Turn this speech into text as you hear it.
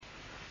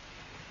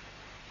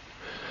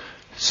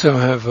So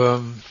I have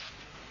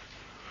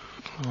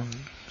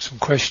some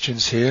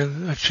questions here.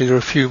 Actually, there are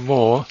a few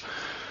more.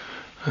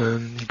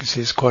 You can see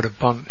it's quite a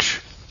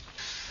bunch.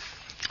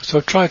 So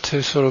I've tried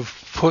to sort of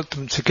put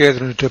them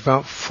together into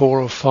about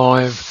 4 or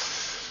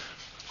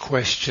 5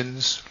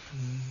 questions,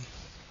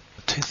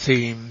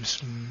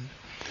 themes.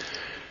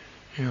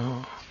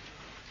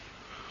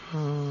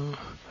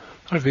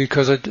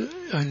 Because I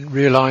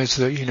realise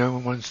that,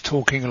 when one's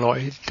talking a lot,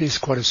 it is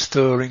quite a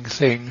stirring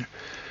thing.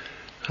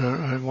 And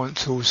I want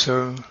to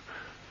also,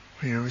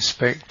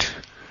 respect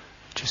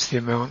just the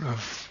amount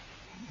of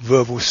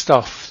verbal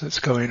stuff that's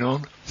going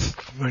on,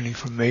 mainly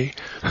from me.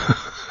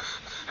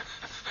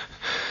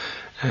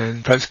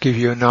 And perhaps give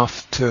you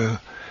enough to,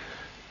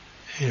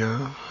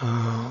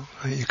 that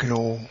you can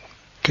all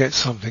get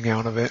something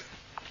out of it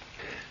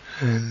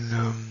and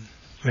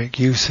make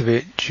use of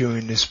it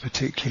during this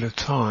particular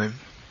time.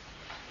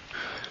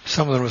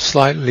 Some of them are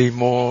slightly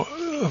more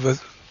of a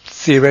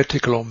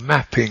theoretical or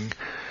mapping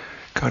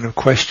kind of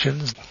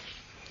questions,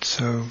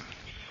 so,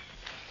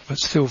 but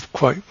still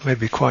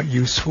maybe quite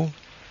useful.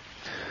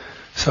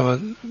 Some are,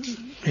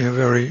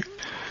 very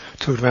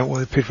talking about what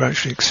the people are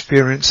actually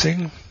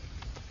experiencing,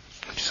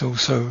 which is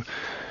also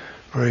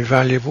very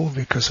valuable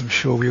because I'm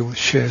sure we will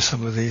share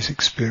some of these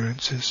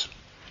experiences.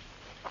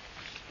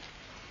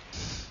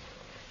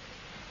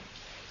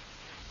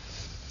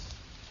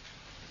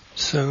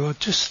 So I'll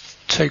just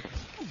take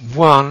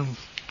one,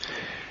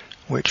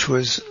 which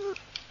was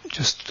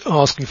just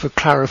asking for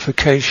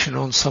clarification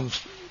on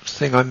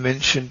something I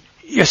mentioned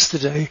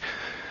yesterday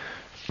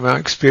about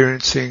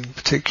experiencing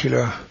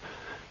particular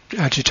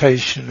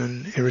agitation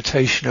and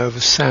irritation over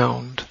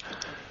sound,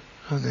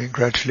 and then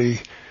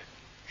gradually,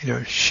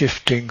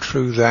 shifting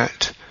through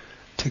that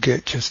to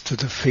get just to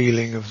the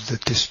feeling of the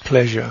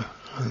displeasure,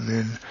 and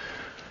then,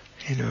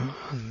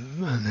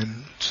 and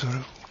then sort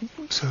of,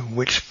 so at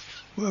which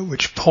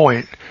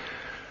point,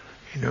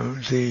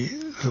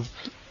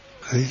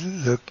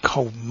 the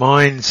whole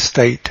mind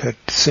state had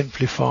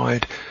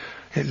simplified.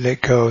 It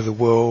let go of the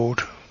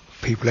world,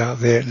 people out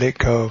there. It let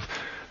go of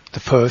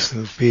the person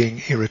who's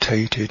being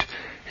irritated.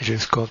 It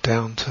just got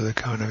down to the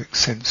kind of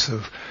sense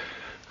of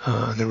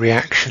the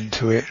reaction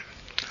to it,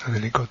 and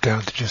then it got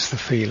down to just the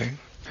feeling.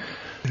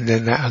 And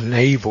then that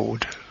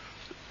enabled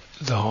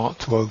the heart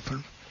to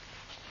open.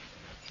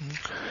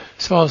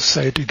 So I'll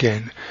say it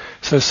again.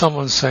 So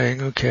someone's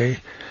saying,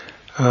 okay,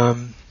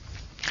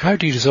 how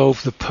do you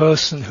dissolve the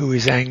person who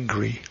is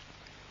angry?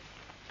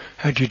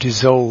 How do you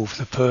dissolve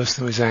the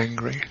person who is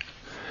angry?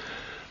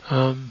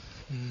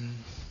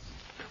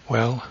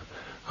 Well,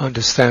 I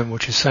understand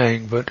what you're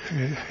saying, but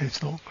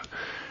it's not.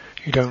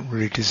 You don't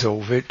really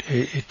dissolve it.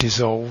 It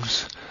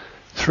dissolves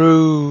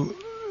through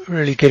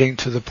really getting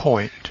to the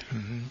point.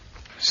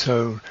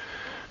 So,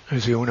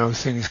 as we all know,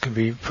 things can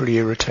be pretty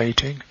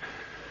irritating.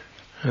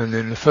 And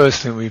then the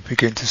first thing we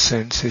begin to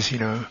sense is,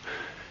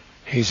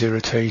 he's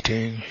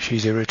irritating,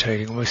 she's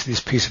irritating, almost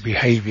this piece of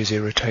behaviour is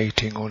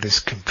irritating, or this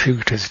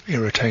computer's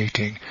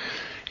irritating,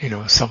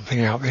 something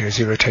out there is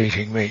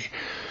irritating me.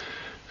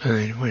 And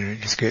then when you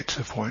just get to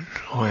the point,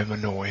 I am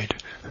annoyed.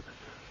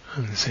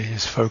 And so you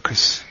just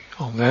focus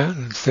on that,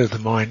 and instead of the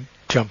mind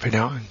jumping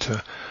out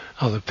into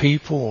other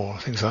people or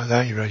things like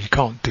that, you realize you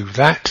can't do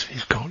that,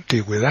 you can't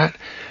deal with that,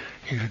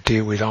 you can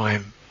deal with I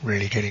am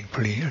really getting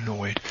pretty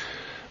annoyed.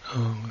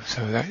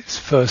 So that's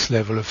first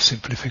level of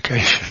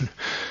simplification.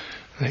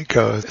 Let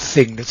go of the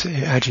thing that's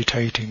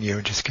agitating you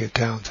and just get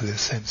down to the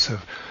sense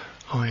of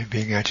I am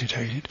being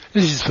agitated.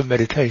 This is for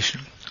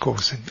meditation. Of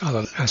course, in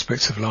other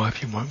aspects of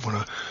life you might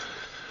want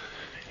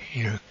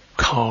to,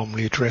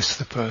 calmly address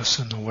the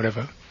person or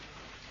whatever.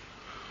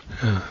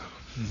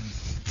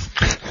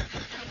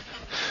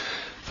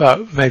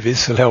 But maybe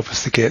this will help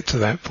us to get to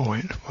that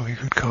point where we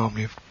could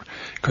calmly,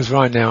 because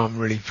right now I'm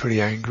really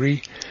pretty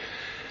angry,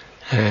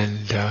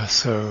 and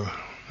so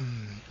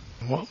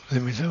what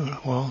let me do?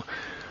 Well,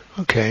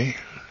 okay,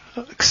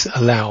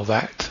 allow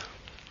that.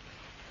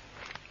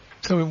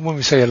 So when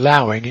we say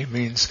allowing, it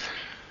means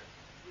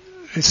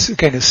it's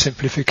again a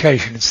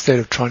simplification. Instead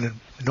of trying to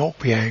not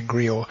be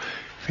angry or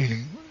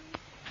feeling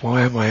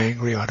why am I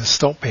angry, or to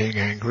stop being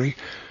angry,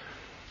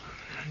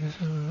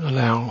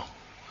 allow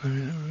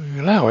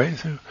it.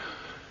 So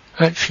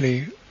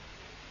actually,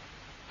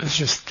 it's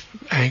just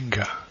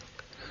anger,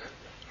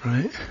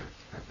 right?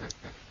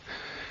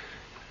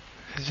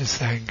 It's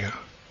just anger.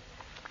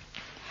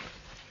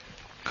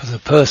 Because the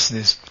person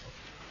is,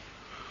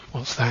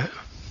 what's that?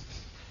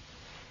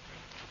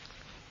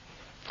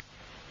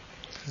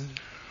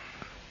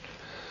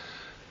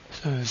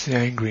 So it's the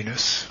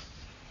angriness.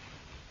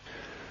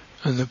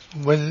 And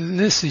when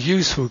this is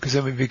useful, because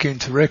then we begin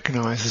to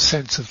recognize the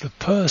sense of the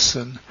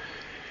person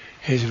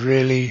is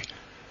really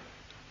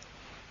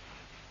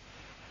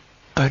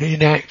an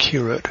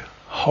inaccurate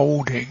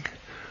holding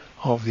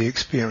of the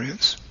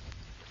experience.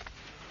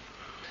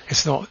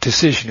 It's not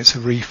decision, it's a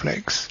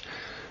reflex.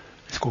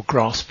 It's called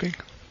grasping.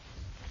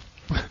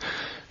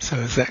 So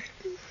that,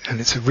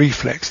 and it's a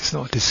reflex, it's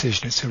not a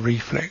decision, it's a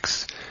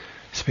reflex.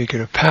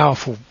 speaking of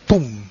powerful,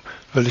 boom,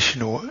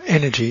 volitional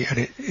energy,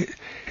 and it's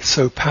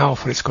so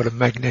powerful it's got a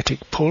magnetic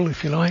pull,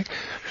 if you like,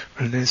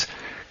 and there's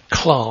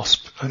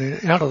clasp,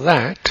 and out of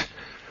that,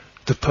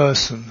 the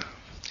person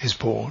is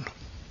born.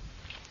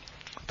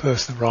 The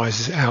person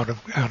rises out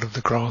of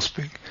the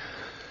grasping.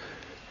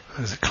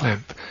 There's a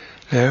clamp.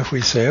 Now, if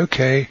we say,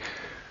 okay,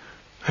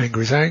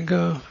 anger is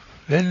anger,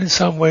 then in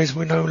some ways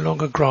we're no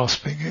longer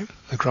grasping it.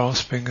 The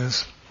grasping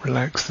has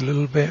relaxed a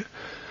little bit,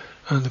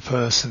 and the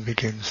person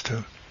begins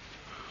to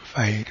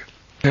fade.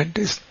 And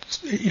it's,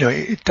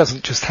 it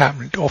doesn't just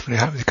happen. Often it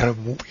happens. Kind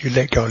of, you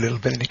let go a little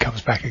bit, and it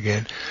comes back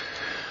again.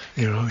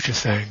 It's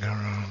just anger.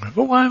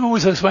 But why am I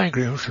always so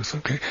angry? I was just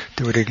okay.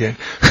 Do it again.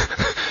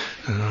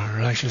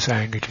 Relax, just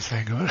anger.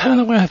 But how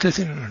long do I have to? Just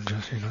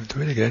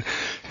do it again.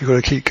 You've got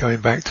to keep going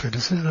back to it.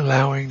 Just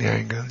allowing the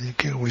anger. You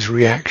get all these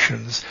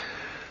reactions.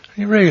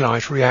 You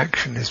realise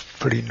reaction is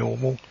pretty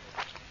normal.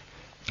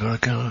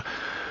 Like,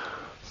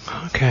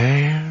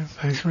 okay,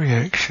 those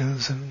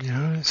reactions, and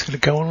it's going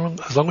to go on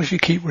as long as you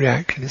keep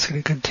reacting. It's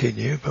going to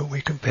continue, but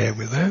we can bear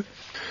with that.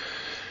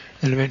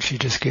 And eventually,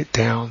 just get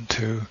down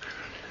to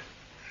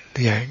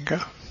the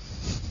anger.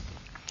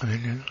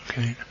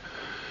 Okay.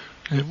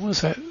 And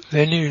what's that?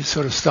 Then you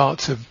sort of start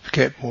to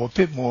get a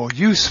bit more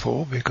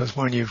useful, because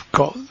when you've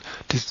got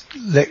this,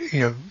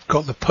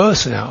 got the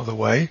person out of the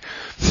way,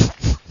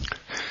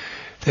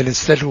 then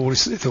instead of all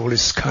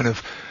this kind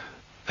of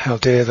how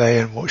dare they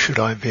and what should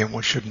I be and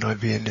what shouldn't I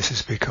be, and this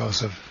is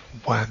because of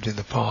what happened in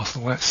the past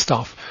and all that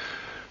stuff,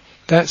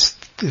 that's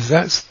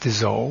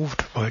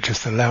dissolved by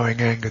just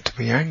allowing anger to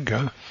be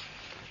anger,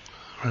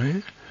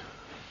 right?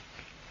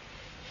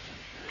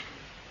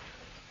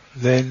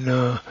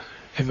 Then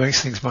it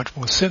makes things much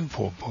more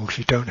simple, because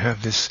you don't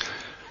have this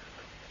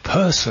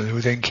person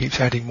who then keeps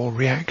adding more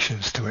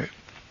reactions to it.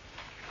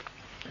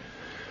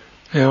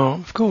 Now,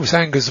 of course,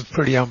 anger is a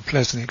pretty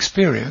unpleasant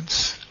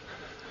experience.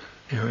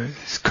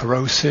 It's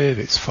corrosive,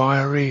 it's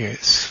fiery,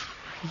 it's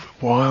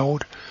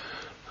wild,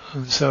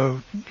 and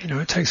so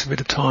it takes a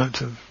bit of time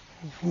to.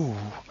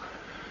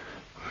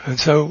 And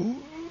so,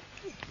 in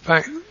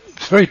fact,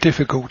 it's very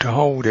difficult to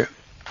hold it.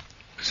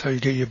 So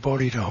you get your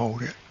body to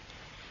hold it,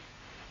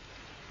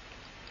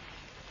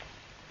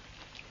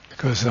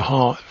 because the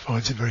heart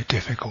finds it very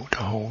difficult to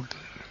hold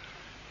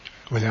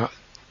without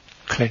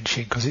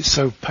clenching, because it's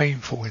so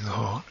painful in the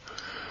heart.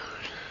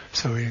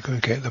 So you've got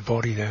to get the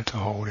body there to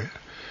hold it.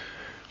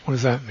 What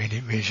does that mean?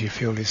 It means you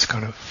feel this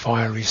kind of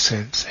fiery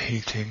sense,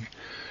 heating.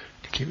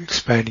 You keep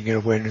expanding your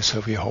awareness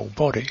over your whole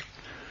body,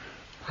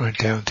 right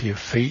down to your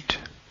feet.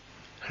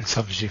 And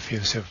sometimes you feel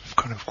yourself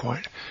kind of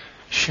quite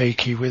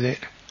shaky with it.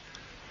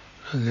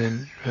 And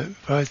then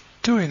by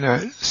doing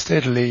that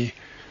steadily,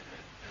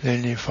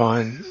 then you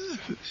find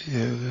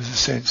there's a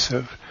sense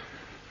of,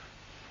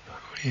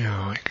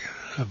 like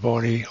the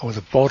body, or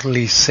the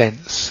bodily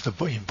sense, the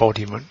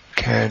embodiment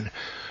can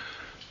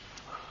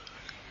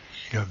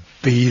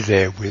be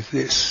there with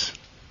this.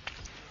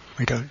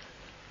 We don't,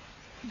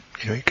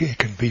 it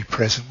can be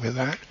present with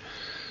that.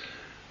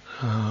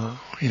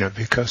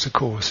 Because of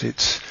course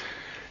it's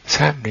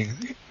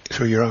happening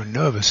through your own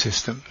nervous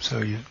system. So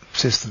your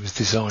system is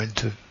designed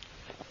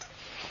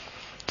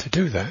to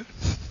do that.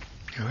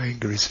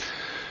 Anger is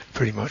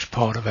pretty much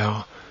part of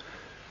our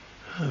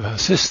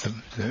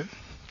system.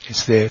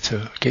 It's there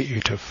to get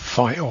you to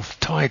fight off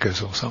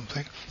tigers or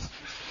something.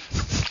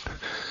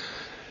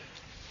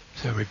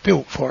 So we're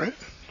built for it,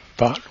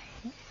 but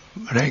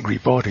an angry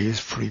body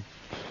is pretty.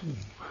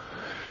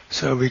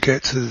 So we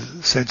get to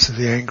the sense of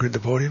the anger in the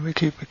body, and we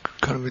keep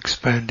kind of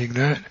expanding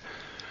that,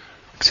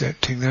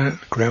 accepting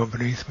that, ground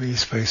beneath me,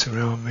 space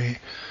around me,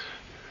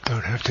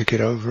 don't have to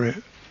get over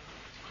it.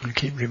 And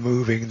keep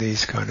removing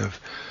these kind of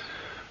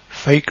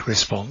fake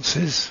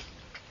responses.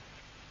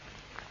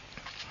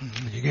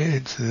 And you get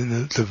into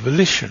the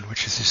volition,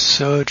 which is this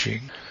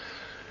surging.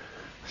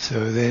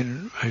 So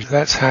then, as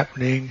that's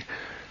happening,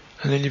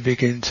 and then you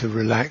begin to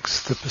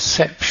relax the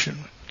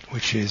perception,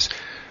 which is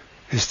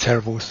this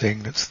terrible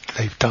thing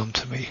they've done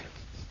to me,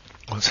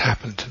 what's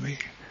happened to me.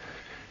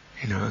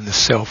 And the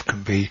self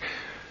can be,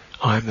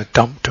 I'm the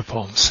dumped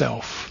upon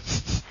self.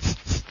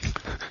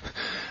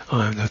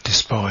 I'm the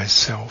despised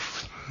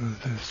self.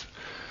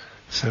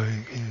 So,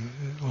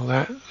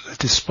 that the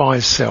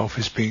despised self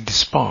is being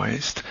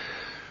despised.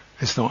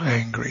 It's not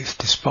angry, it's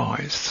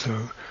despised.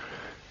 So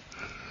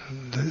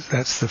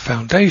that's the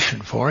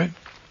foundation for it.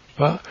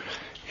 But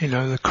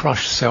the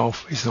crushed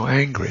self is not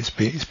angry,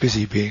 it's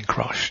busy being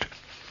crushed.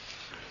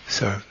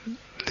 So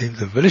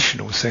the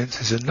volitional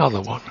sense is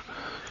another one,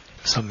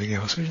 something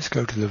else. We just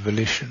go to the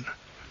volition,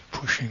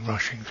 pushing,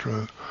 rushing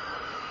through.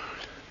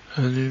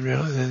 And then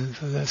realize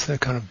that's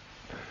that kind of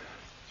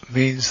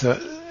means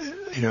that,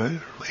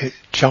 it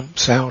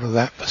jumps out of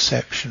that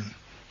perception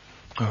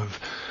of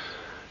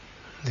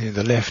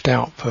the left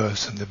out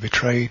person, the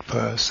betrayed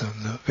person,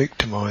 the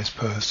victimized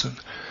person.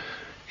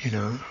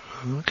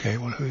 Okay,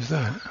 well, who's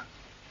that?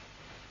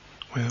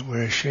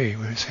 Where is she?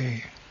 Where is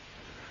he?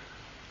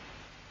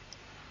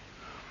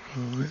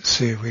 Well, let's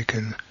see if we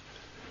can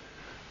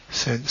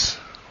sense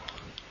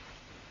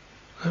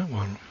that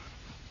one.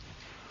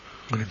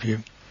 And if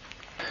you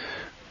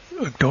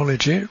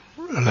acknowledge it,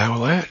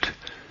 allow that,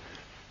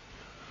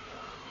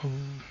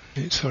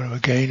 it's sort of,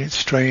 again, it's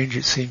strange,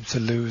 it seems to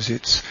lose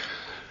its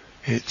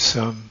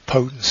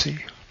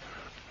potency.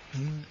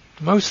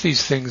 Most of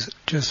these things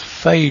just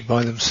fade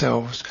by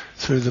themselves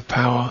through the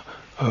power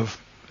of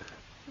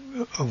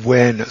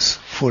awareness,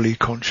 fully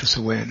conscious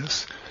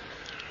awareness.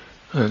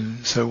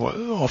 And so what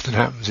often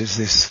happens is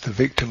this, the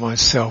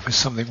victimized self is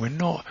something we're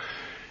not,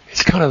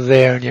 it's kind of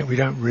there and yet we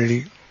don't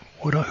really,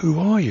 who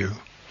are you?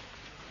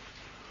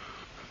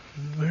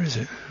 Where is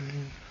it?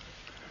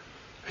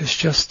 It's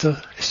just a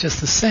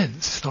sense,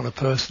 it's not a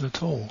person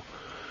at all.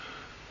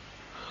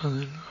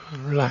 And then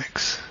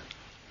relax.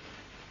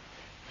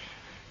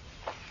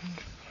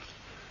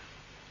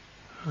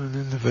 And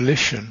then the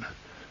volition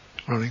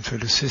running through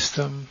the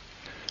system,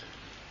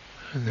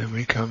 and then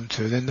we come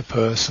to, then the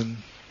person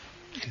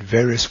in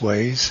various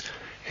ways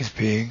is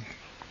being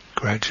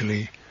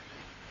gradually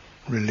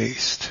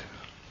released.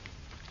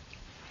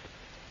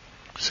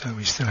 So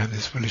we still have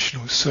this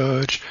volitional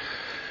surge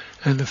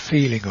and the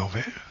feeling of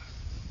it,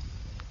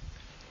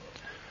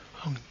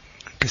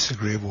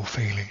 disagreeable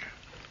feeling.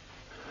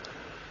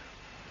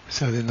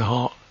 So then the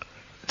heart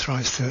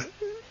tries to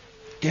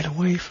get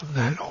away from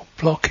that or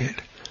block it.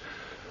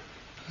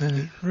 Then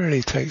it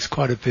really takes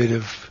quite a bit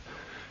of,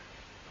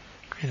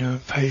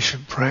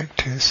 patient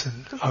practice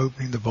and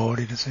opening the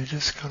body to say,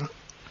 just kind of,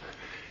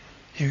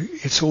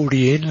 it's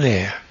already in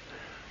there.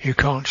 You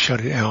can't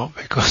shut it out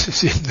because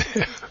it's in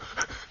there,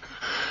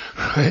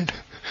 right?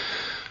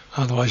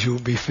 Otherwise you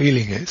won't be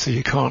feeling it. So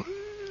you can't,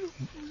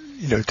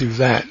 do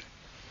that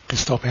to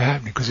stop it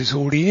happening because it's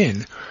already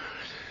in.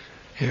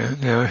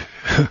 Now,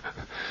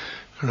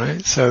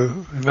 right?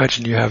 So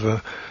imagine you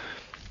have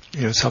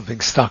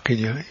something stuck in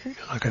your,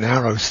 like an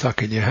arrow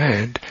stuck in your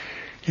hand.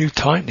 You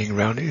tightening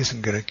around it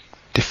isn't going to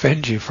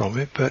defend you from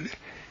it, but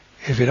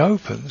if it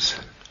opens,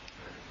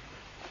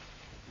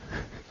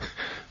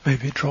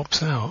 maybe it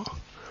drops out.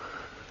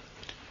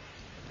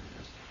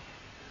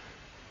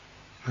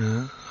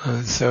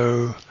 And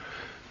so,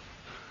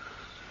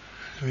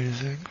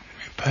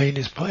 pain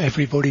is,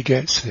 everybody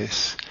gets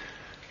this.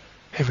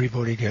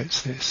 Everybody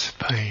gets this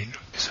pain,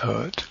 this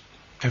hurt.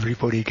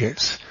 Everybody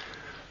gets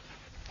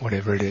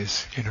whatever it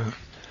is, and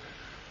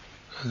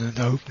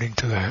then opening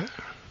to that.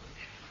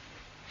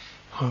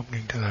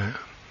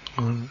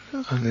 And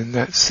in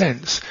that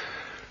sense,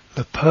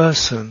 the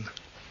person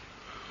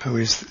who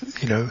is,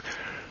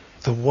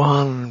 the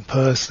one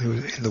person who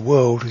in the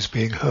world who's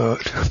being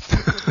hurt,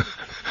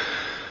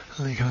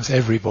 because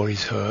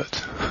everybody's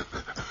hurt.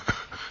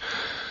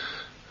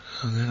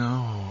 And then,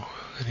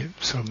 then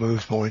it sort of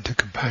moves more into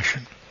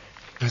compassion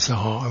as the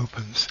heart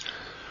opens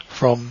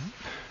from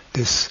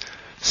this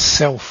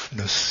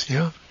selfness,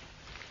 yeah?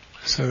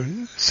 So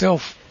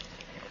self,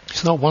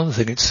 it's not one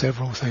thing, it's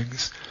several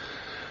things.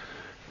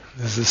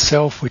 There's the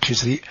self, which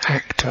is the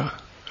actor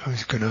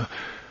who's going to,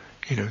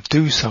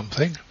 do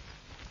something.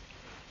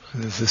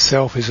 And there's the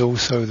self is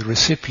also the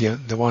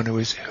recipient, the one who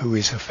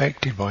is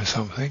affected by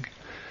something.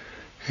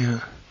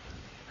 Yeah.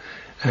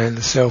 And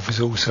the self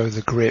is also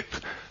the grip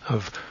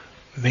of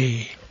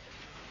me.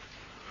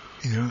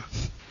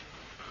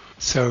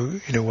 So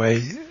in a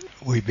way,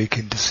 we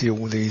begin to see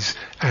all these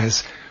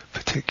as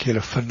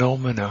particular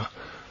phenomena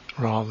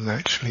rather than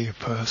actually a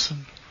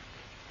person.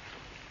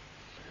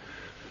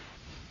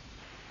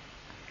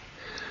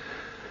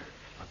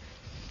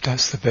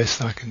 That's the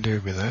best I can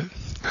do with that.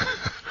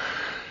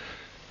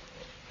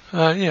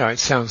 It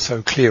sounds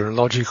so clear and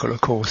logical, of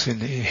course, in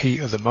the heat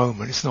of the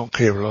moment. It's not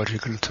clear or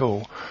logical at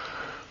all.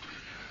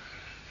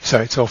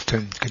 So it's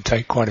often can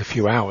take quite a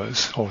few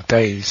hours or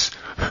days,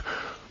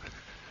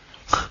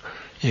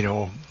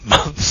 or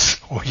months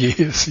or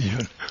years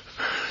even.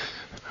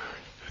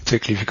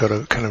 Particularly if you've got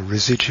a kind of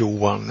residual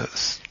one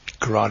that's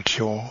grudge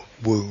or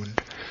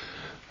wound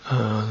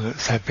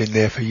that's had been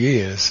there for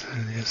years,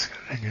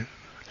 and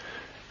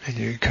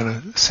you kind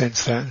of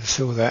sense that and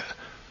still that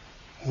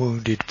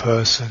wounded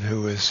person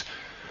who was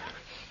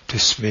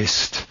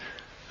dismissed,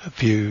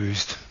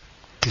 abused,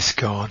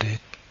 discarded,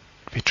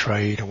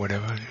 betrayed or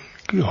whatever.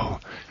 Oh,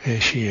 there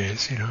she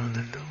is, and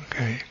then,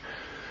 okay,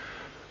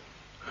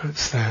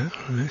 that's that.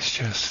 Let's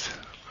just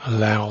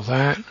allow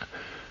that,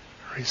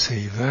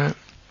 receive that,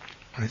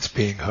 and it's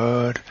being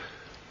heard,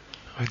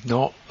 but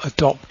not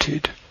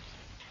adopted.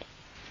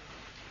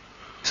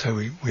 So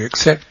we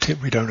accept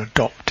it, we don't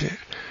adopt it.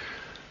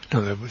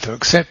 No, so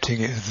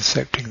accepting it is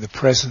accepting the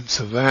presence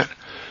of that.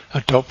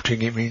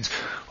 Adopting it means,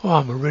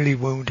 I'm a really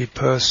wounded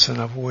person,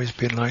 I've always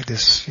been like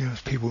this,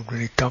 people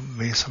really dumped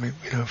me, something,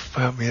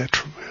 found me,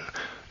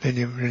 then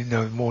you really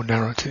know more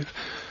narrative.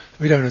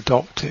 We don't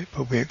adopt it,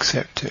 but we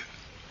accept it.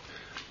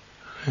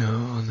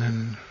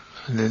 And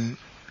then,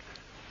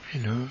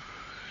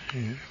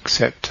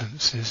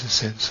 acceptance is a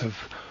sense of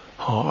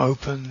heart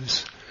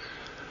opens,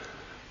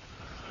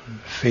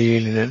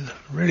 feeling it.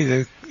 Really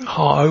the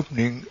heart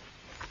opening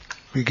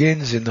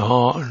begins in the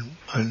heart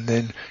and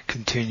then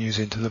continues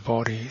into the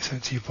body. So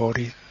your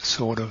body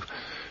sort of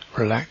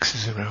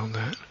relaxes around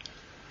that.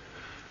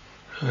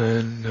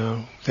 And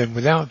then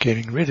without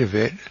getting rid of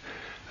it,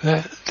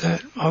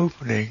 that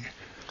opening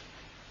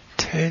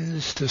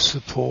tends to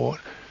support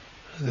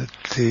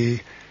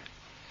the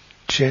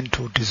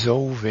gentle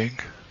dissolving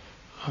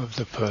of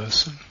the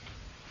person.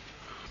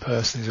 The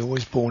person is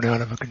always born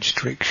out of a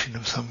constriction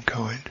of some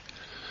kind.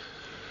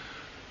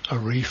 A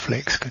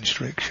reflex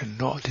constriction,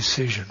 not a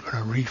decision, but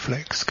a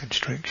reflex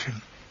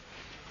constriction.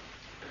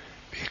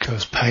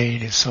 Because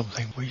pain is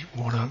something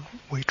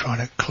we try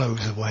to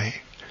close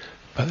away.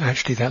 But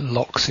actually that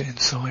locks it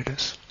inside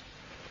us.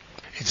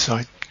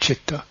 Inside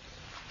citta.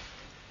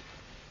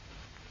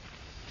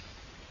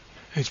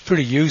 It's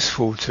pretty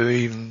useful to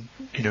even,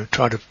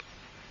 try to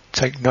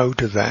take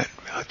note of that.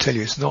 I tell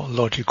you, it's not a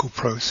logical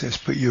process,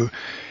 but you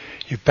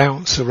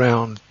bounce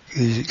around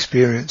these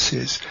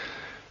experiences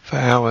for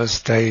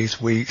hours,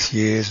 days, weeks,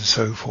 years, and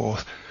so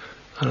forth.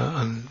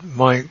 And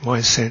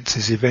my sense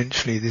is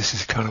eventually this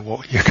is kind of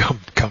what you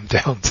come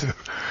down to.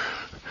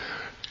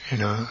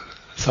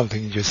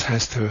 Something just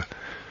has to,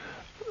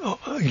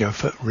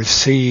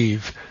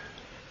 receive,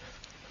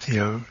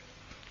 the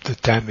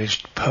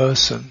damaged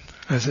person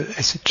as a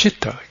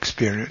citta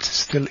experience. It's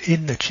still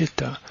in the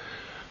citta,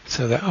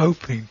 so that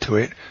opening to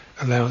it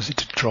allows it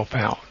to drop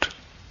out.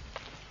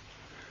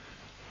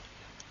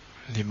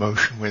 The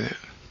emotion with it.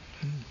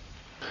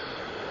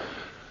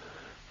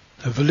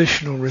 The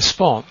volitional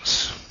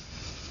response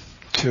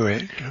to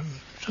it.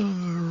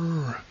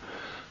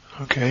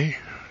 Okay,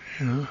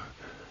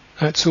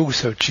 that's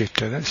also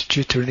citta. That's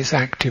citta in its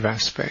active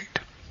aspect.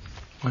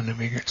 When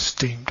we get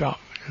steamed up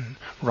and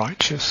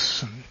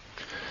righteous and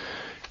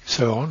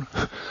so on.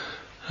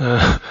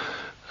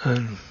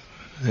 And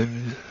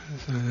then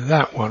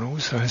that one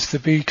also has to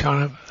be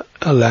kind of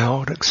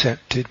allowed,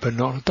 accepted, but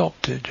not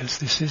adopted. As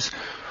this is,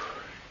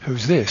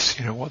 who's this?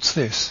 What's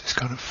this? This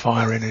kind of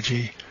fire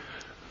energy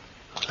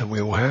that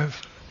we all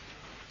have.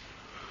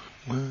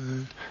 Okay,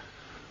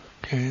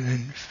 and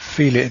then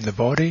feel it in the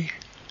body.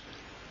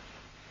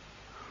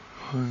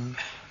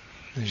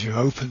 As you're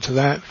open to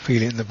that,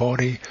 feel it in the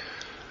body.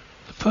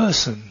 The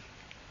person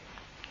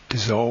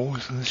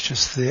dissolves, and it's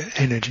just the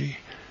energy.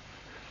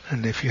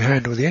 And if you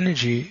handle the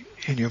energy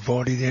in your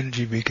body, the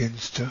energy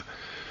begins to,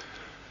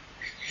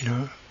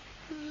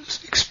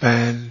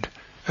 expand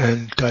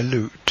and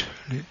dilute.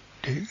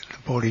 The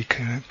body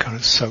kind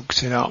of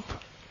soaks it up.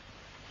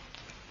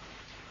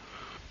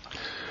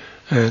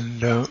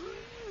 And,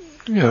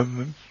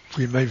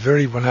 we may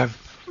very well have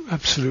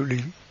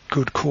absolutely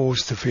good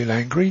cause to feel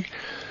angry,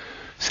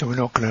 so we're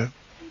not going to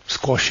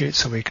squash it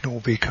so we can all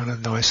be kind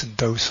of nice and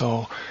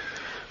docile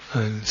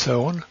and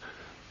so on,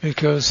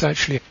 because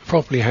actually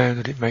properly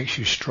handled it makes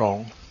you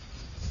strong.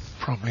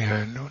 Properly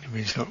handled, it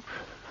means not,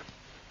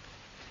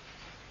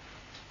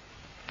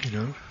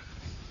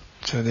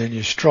 so then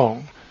you're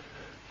strong,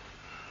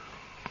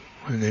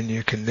 and then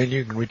you can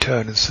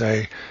return and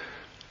say,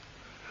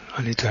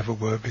 I need to have a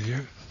word with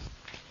you.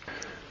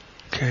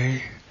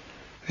 Okay,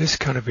 this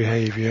kind of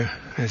behaviour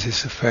has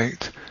this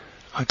effect,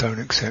 I don't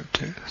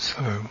accept it,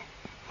 so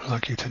I'd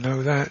like you to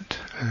know that,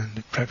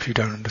 and perhaps you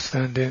don't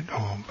understand it,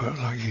 but I'd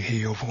like you to hear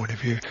your point of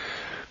view,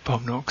 but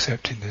I'm not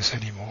accepting this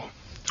anymore.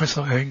 That's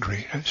not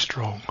angry, that's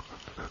strong.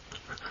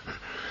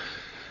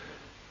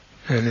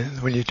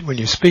 And when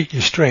you speak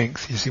your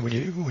strength, you see, when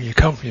you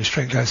come from your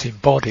strength as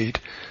embodied,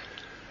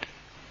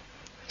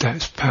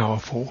 that's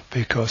powerful,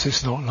 because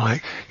it's not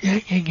like yeah,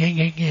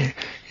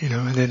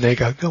 and then they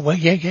go well,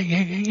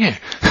 yeah,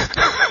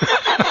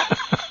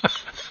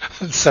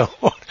 and so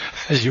on,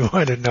 as you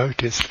might have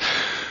noticed.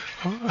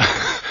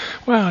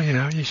 Well,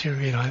 you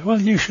shouldn't be like. Well,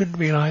 you shouldn't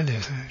be like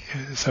this.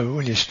 So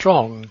when you're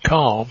strong and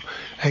calm,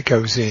 it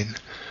goes in.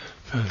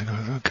 And it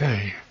goes,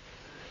 okay,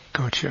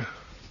 gotcha.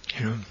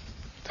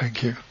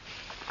 Thank you.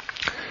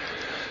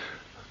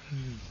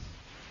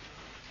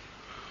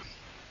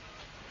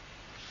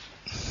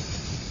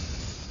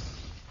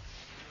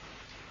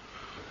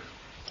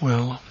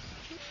 Well,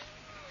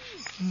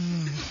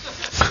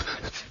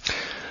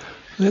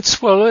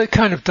 it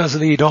kind of does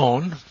lead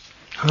on.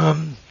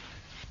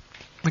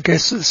 I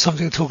guess it's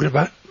something talking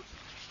about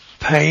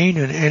pain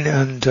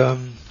and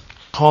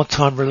hard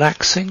time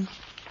relaxing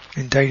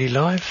in daily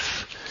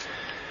life,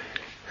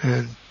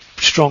 and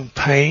strong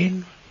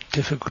pain,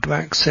 difficult to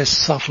access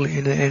subtle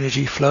inner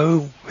energy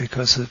flow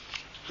because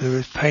there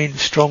is pain,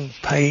 strong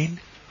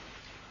pain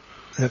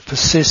that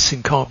persists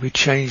and can't be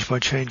changed by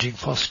changing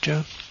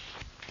posture.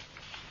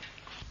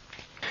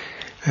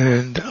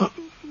 And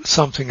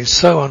something is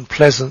so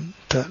unpleasant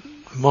that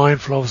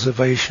mindful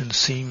observation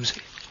seems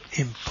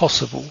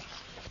impossible.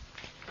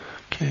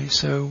 Okay,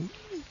 so,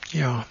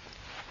 yeah.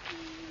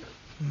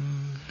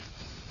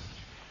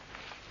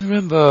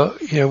 Remember,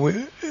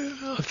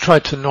 I've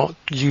tried to not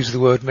use the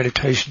word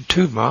meditation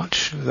too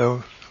much,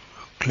 though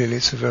clearly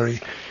it's a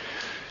very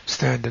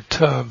standard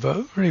term,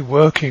 but really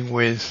working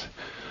with,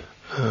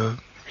 the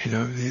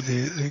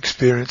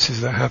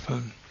experiences that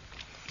happen.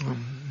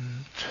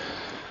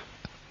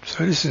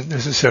 So this isn't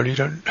necessarily, you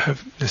don't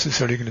have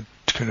necessarily going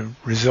to kind of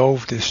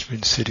resolve this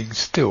in sitting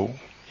still.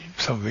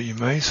 Some of it you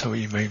may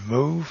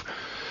move.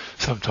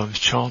 Sometimes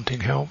chanting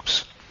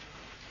helps.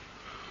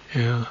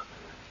 Yeah.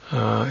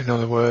 In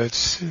other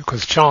words,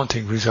 because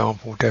chanting, for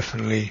example,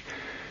 definitely,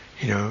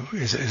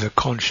 is a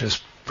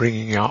conscious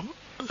bringing up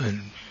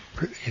and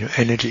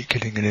energy,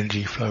 getting an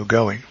energy flow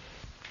going.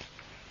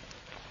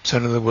 So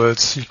in other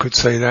words, you could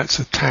say that's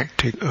a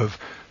tactic of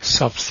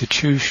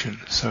substitution.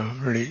 So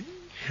really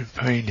in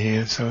pain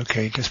here, so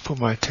okay, just put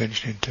my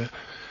attention into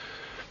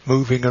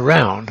moving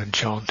around and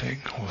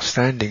chanting, or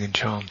standing and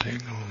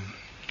chanting, or,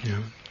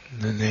 and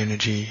then the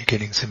energy,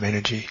 getting some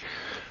energy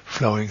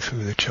flowing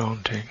through the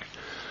chanting,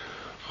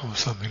 or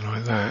something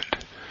like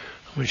that.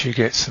 Once you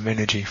get some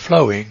energy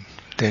flowing,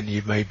 then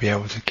you may be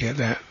able to get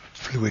that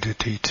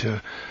fluidity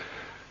to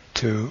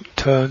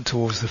turn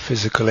towards the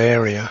physical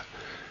area.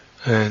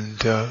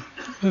 And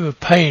remember,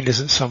 pain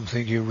isn't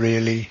something you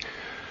really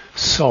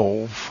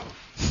solve.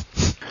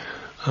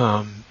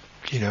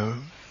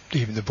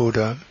 Even the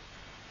Buddha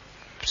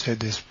said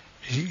this,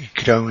 you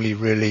could only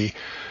really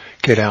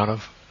get out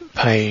of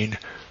pain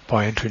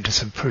by entering into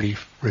some pretty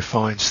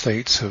refined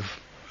states of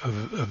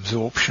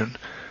absorption.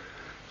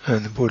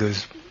 And the Buddha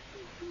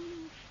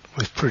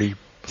was pretty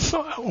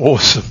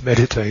awesome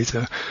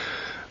meditator.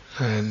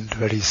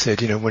 But he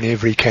said,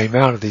 whenever he came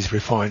out of these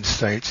refined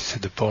states, he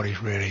said the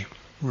body's really,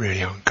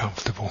 really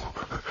uncomfortable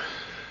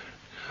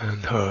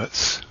and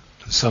hurts.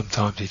 And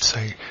sometimes he'd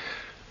say,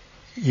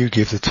 you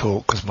give the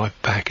talk because my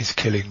back is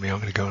killing me, I'm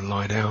going to go and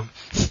lie down.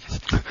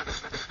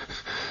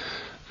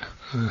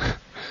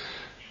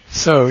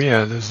 So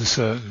there's a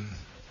certain,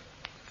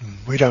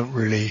 we don't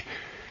really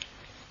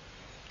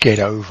get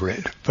over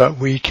it, but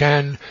we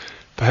can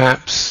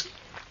perhaps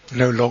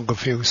no longer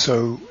feel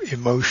so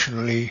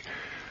emotionally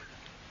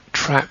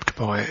trapped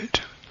by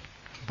it,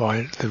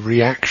 by the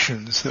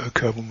reactions that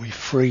occur when we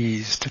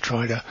freeze to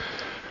try to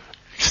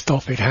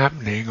stop it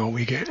happening, or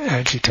we get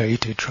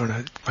agitated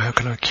trying to, how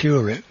can I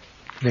cure it?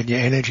 And then your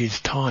energy's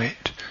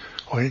tight,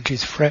 or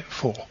energy's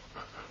fretful.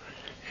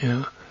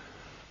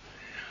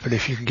 But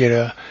if you can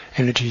get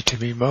energy to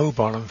be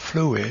mobile and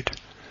fluid,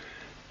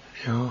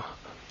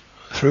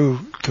 through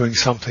doing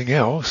something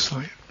else,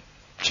 like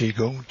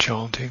qigong,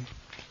 chanting,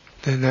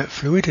 then that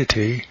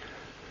fluidity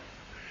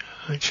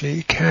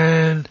actually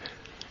can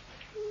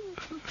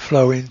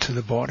flow into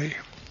the body.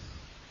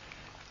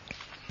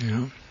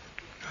 And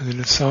then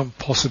there's some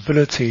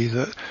possibility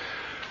that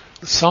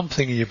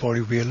something in your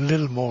body will be a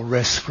little more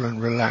restful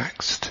and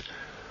relaxed,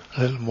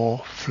 a little more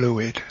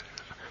fluid.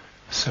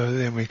 So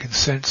then we can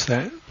sense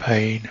that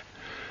pain,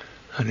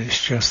 and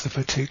it's just the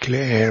particular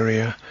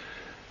area,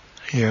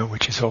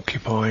 which is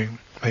occupying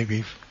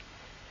maybe,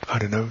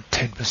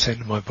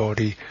 10% of my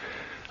body,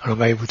 and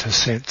I'm able to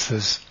sense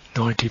there's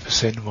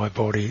 90% of my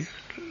body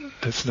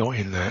that's not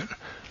in that,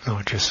 and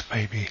I'll just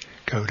maybe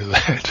go to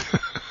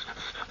that.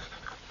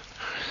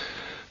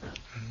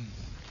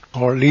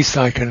 Or at least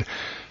I can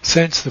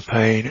sense the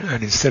pain,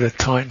 and instead of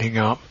tightening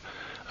up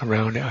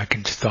around it, I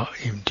can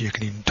you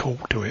can even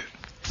talk to it.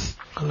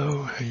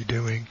 Hello, how you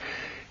doing?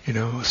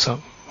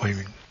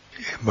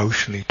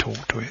 Emotionally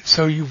talk to it.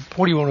 So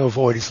what you want to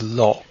avoid is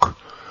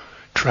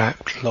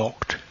trapped,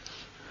 locked.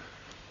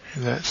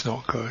 And that's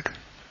not good.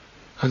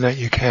 And that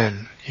you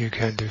can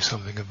do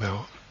something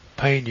about.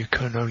 Pain you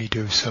can only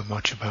do so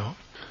much about.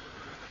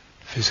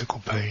 Physical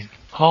pain.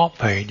 Heart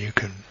pain you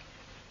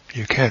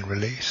can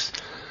release.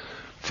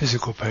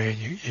 Physical pain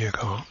you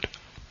can't.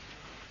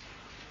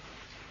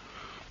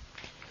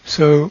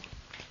 So,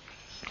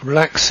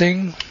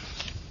 relaxing.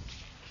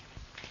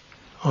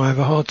 I have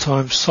a hard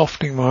time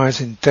softening my eyes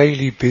in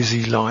daily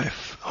busy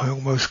life. I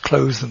almost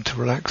close them to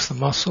relax the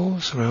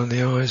muscles around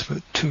the eyes,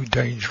 but too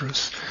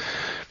dangerous.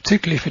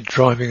 Particularly if you're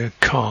driving a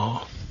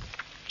car.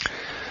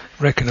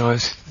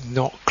 Recognise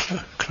not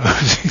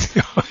closing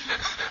the eyes.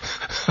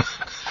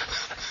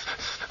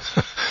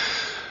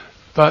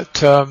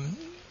 But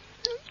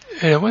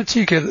once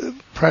you get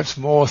perhaps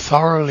more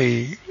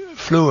thoroughly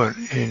fluent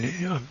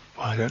in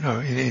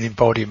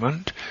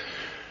embodiment,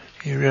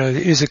 you realise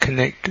it is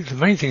the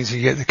main thing is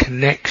you get the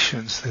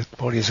connections. The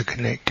body is a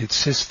connected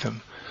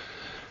system.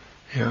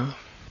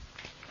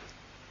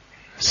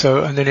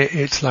 So, and then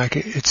it's like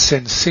it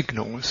sends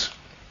signals.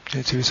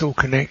 It's all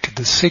connected.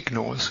 The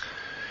signals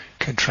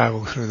can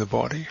travel through the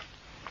body.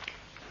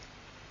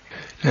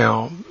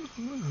 Now,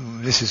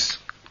 this is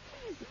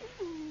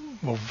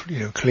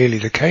clearly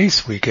the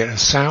case. We get a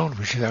sound,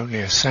 which is only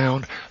a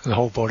sound, and the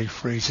whole body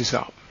freezes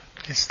up.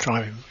 It's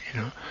driving,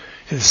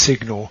 the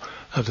signal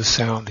of the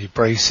sound, the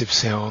abrasive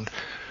sound,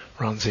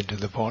 runs into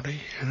the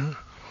body, and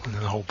then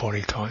the whole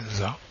body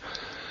tightens up.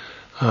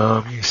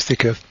 You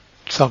stick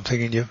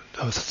something in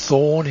a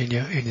thorn in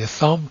your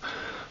thumb,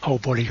 whole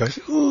body goes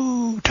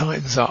ooh,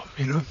 tightens up,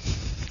 even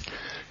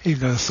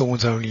though the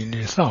thorn's only in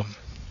your thumb.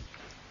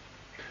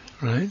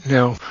 Right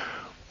now,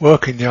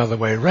 working the other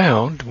way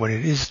around, when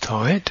it is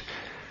tight,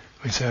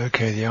 we say,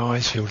 okay, the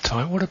eyes feel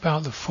tight. What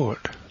about the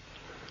foot?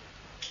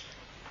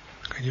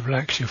 Can you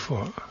relax your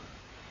foot?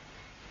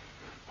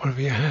 What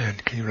about your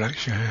hand? Can you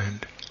relax your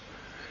hand?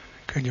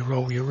 Can you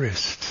roll your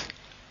wrists?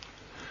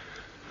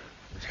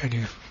 Can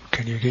you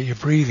get your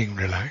breathing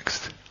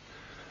relaxed?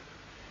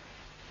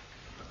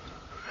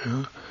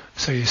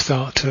 So you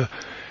start to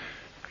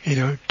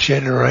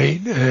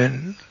generate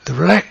and the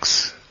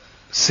relax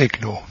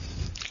signal,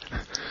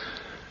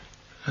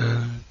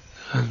 and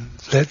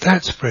let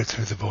that spread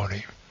through the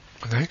body,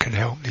 and that can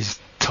help these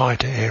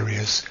tighter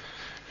areas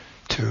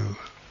to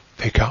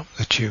pick up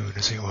the tune,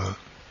 as it were.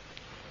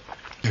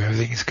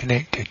 Everything is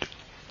connected.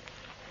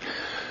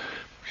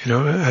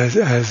 As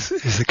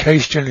is the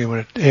case generally when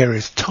an area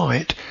is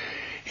tight,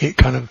 it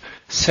kind of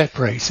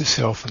separates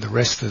itself from the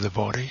rest of the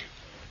body.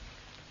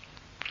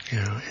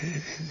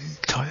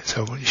 Tight,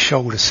 so when your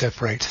shoulder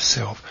separates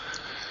itself.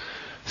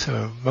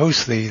 So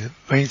mostly the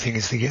main thing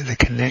is to get the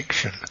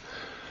connection.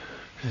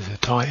 There's a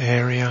tight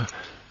area,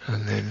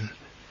 and then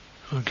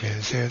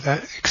so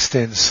that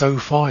extends so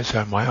far.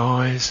 So my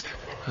eyes,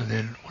 and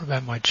then what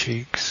about my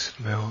cheeks,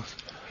 mouth?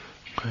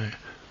 Okay,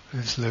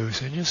 it's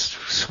loose, and just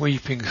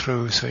sweeping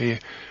through, so you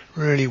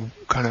really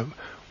kind of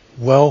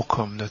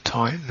welcome the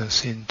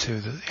tightness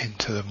into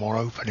the more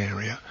open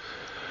area.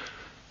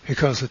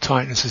 Because the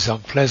tightness is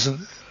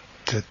unpleasant,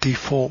 the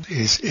default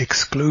is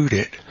exclude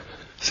it,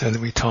 so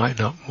then we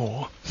tighten up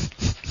more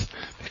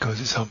because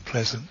it's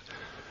unpleasant.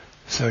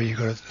 So you've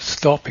got to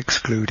stop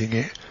excluding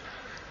it.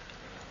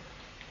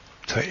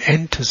 So it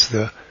enters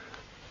the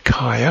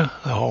kaya,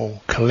 the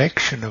whole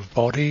collection of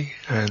body,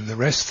 and the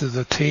rest of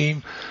the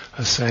team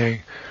are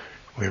saying,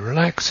 we're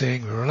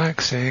relaxing.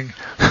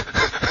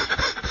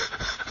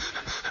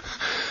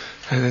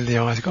 And then the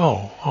eyes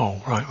go,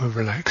 oh, right, we're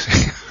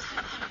relaxing.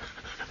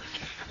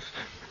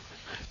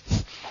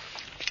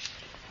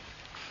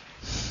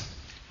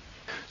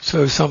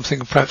 So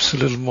something perhaps a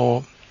little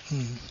more,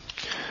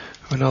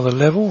 another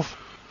level.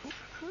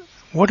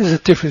 What is the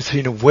difference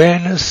between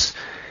awareness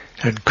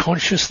and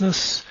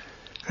consciousness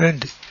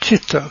and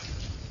citta?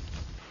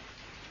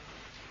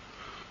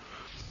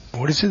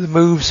 What is it that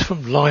moves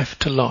from life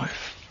to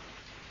life?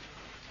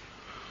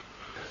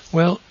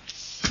 Well,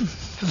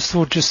 first of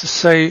all, just to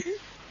say,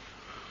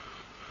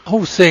 the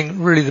whole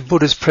thing, really the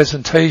Buddha's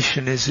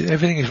presentation is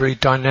everything is really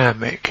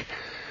dynamic.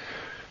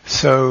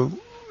 So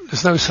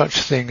there's no such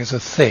thing as a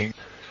thing,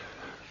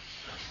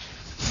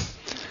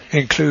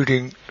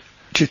 including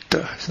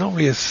citta. It's not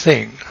really a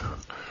thing.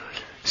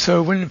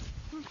 So when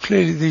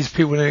clearly these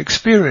people are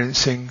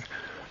experiencing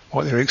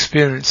what they're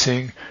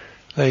experiencing,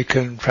 they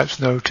can perhaps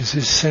notice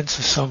this sense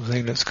of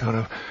something that's kind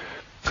of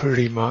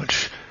pretty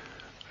much,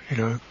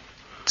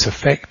 it's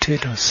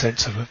affected, a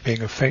sense of it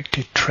being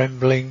affected,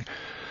 trembling,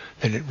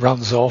 then it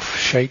runs off,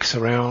 shakes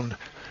around.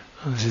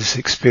 There's this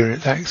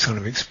experience, that kind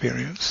of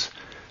experience,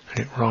 and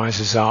it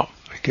rises up,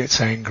 it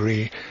gets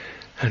angry,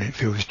 and it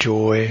feels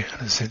joy,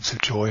 and a sense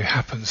of joy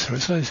happens through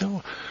it.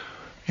 So,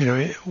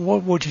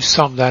 what would you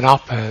sum that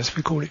up as?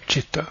 We call it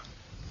citta.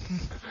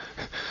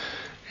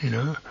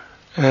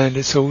 And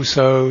it's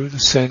also the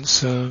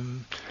sense,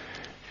 when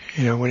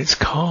it's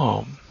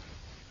calm,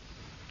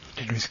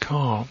 it's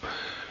calm,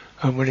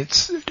 and when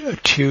it's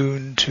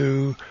attuned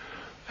to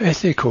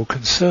ethical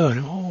concern,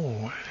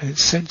 and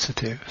it's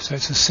sensitive. So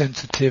it's a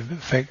sensitive,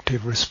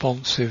 effective,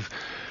 responsive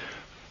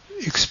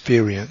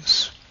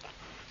experience.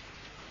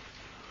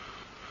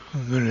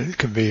 And then it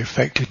can be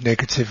affected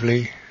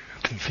negatively,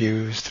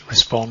 confused,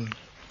 respond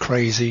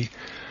crazy,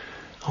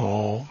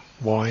 or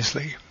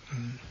wisely.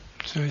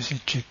 So it's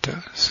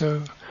citta.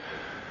 So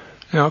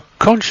now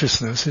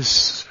consciousness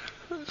is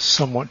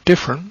somewhat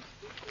different,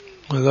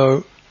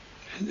 although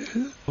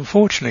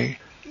unfortunately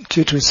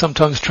citta is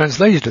sometimes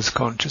translated as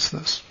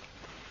consciousness.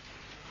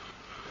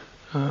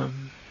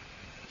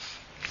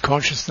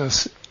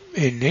 Consciousness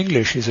in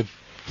English is a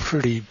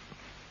pretty,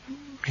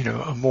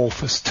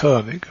 amorphous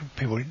term.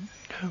 People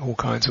have all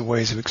kinds of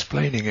ways of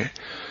explaining it.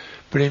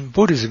 But in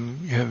Buddhism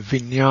you have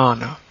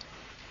vijnana.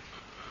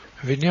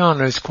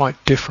 Vijnana is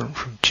quite different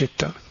from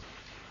citta.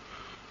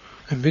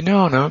 And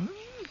vijnana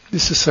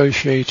is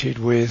associated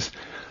with,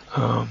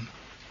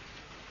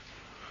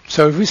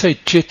 so if we say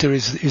citta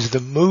is the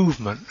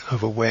movement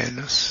of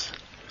awareness,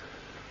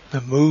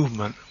 the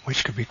movement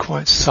which can be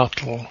quite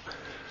subtle,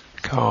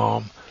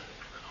 calm,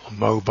 or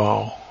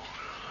mobile,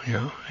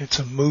 it's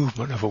a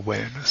movement of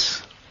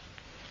awareness.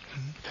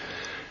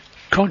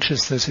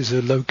 Consciousness is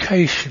a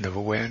location of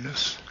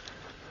awareness.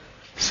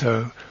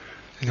 So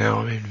now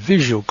I'm in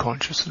visual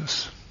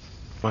consciousness.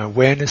 My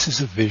awareness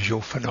is a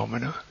visual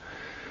phenomena.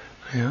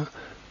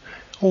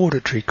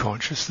 Auditory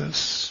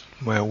consciousness.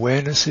 My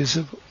awareness is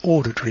of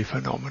auditory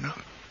phenomena.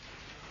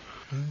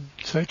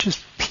 So it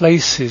just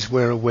places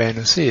where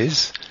awareness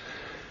is.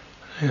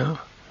 And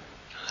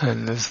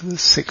there's the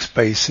 6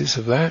 bases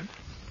of that.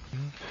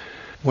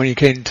 When you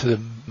get into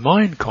the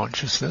mind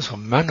consciousness or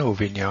mano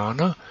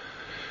vijnana,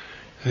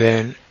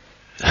 then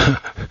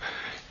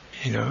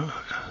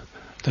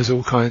there's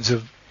all kinds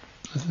of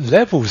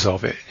levels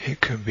of it.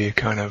 It can be a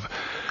kind of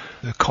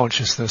the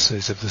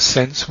consciousnesses of the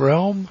sense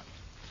realm,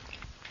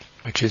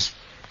 which is,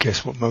 I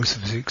guess, what most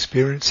of us are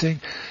experiencing,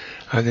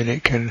 and then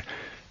it can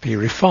be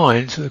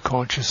refined to the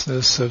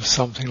consciousness of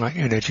something like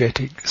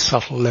energetic,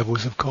 subtle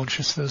levels of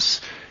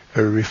consciousness,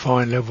 very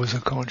refined levels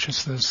of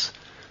consciousness.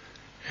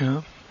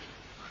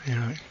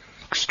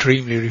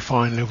 Extremely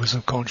refined levels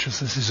of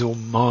consciousness is all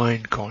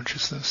mind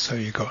consciousness. So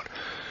you've got,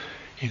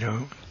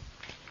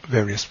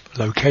 various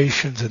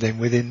locations, and then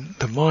within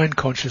the mind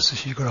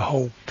consciousness you've got a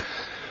whole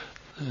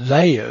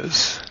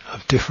layers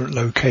of different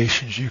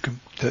locations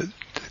that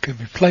can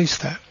be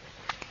placed at.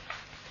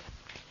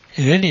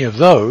 In any of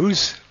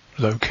those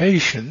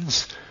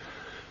locations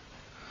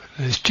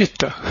there's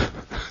citta.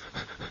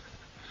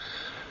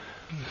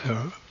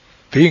 So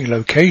being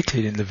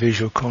located in the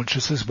visual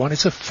consciousness, one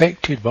is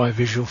affected by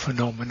visual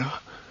phenomena.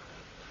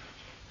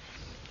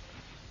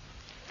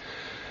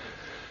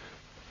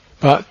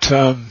 But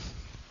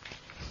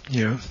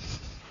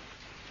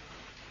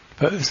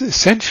but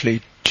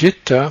essentially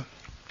citta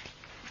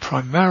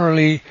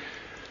primarily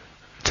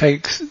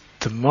takes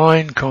the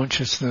mind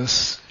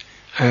consciousness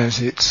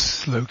as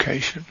its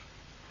location.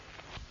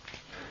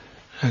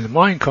 And the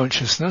mind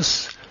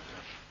consciousness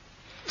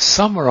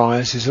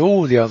summarizes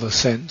all the other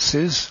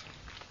senses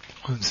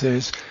and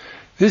says,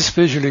 this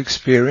visual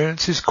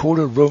experience is called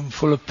a room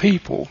full of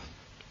people.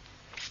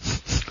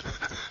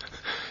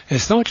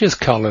 It's not just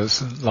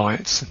colours and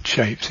lights and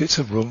shapes, it's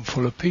a room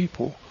full of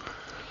people.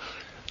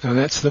 Now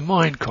that's the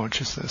mind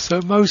consciousness. So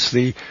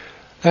mostly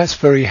that's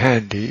very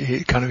handy.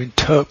 It kind of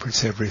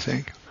interprets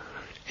everything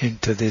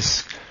into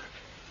this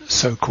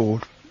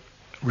so-called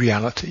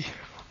reality.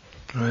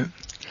 Right?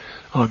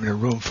 I'm in a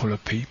room full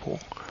of people.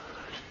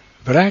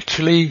 But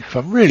actually, if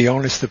I'm really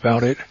honest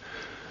about it,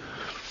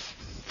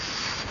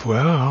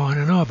 well, I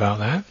don't know about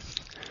that.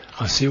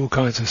 I see all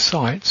kinds of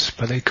sights,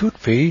 but they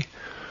could be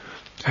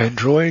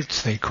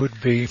androids, they could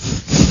be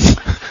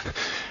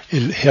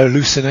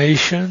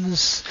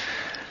hallucinations,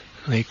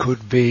 they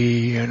could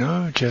be,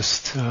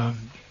 just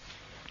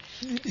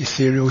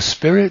ethereal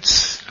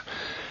spirits.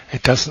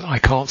 I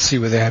can't see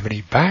whether they have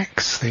any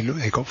backs.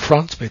 They've got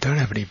fronts, but they don't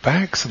have any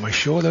backs. Am I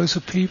sure those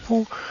are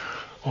people?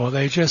 Or are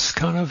they just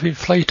kind of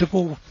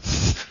inflatable,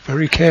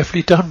 very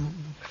carefully done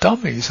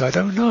dummies? I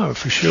don't know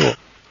for sure.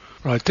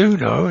 What I do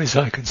know is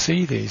I can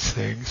see these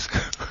things.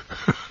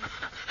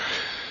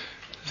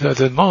 So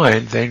the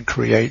mind then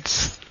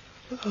creates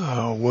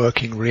a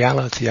working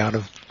reality out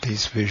of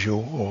these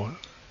visual or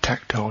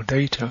tactile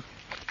data.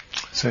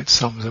 So it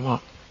sums them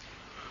up.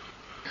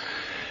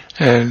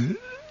 And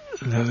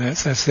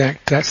that's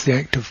the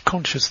act of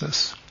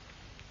consciousness.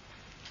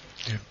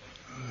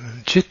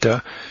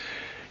 Citta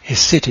is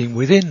sitting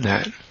within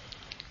that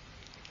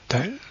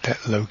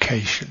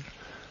location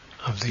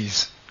of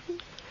these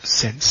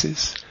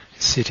senses.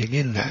 It's sitting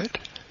in that,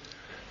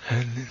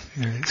 and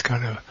it's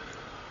kind of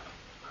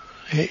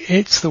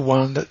it's the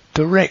one that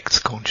directs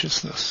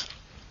consciousness.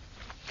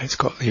 It's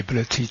got the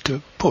ability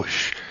to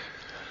push.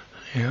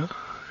 It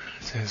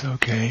says,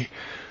 okay,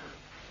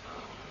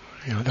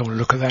 I don't want to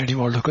look at that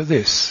anymore, look at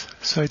this.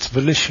 So it's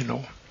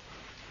volitional.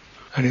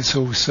 And it's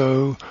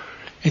also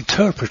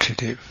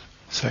interpretative.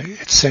 So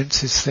it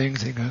senses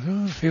things and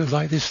goes, it feels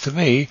like this to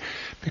me,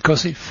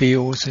 because it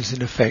feels, is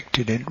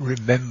affected, it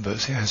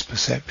remembers, it has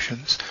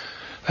perceptions.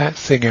 That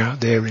thing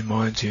out there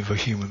reminds you of a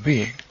human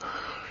being.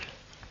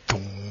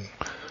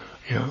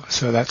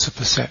 So that's a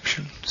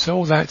perception. So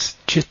all that's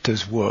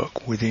citta's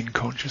work within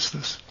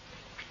consciousness.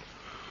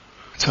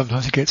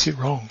 Sometimes it gets it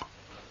wrong.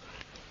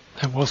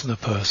 That wasn't a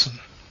person.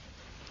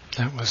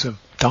 That was a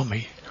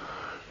dummy.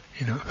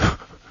 It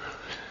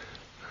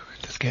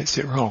just gets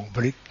it wrong.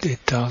 But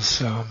it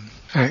does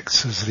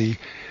acts as the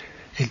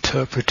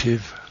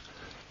interpretive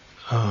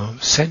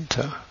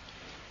center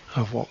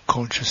of what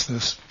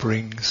consciousness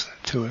brings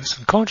to us.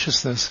 And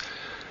consciousness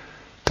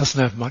doesn't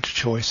have much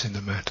choice in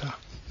the matter.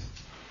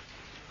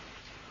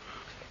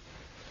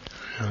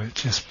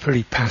 It's just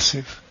pretty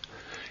passive.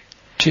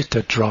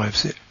 Citta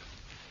drives it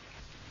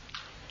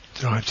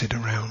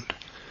around.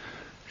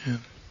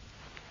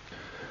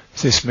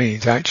 This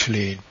means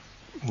actually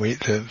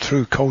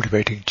through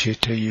cultivating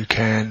citta you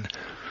can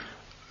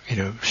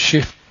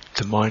shift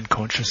the mind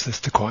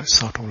consciousness to quite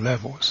subtle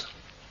levels,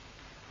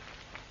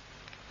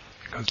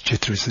 because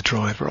citta is the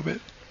driver of it.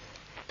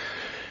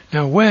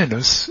 Now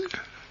awareness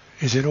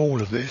is in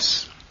all of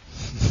this.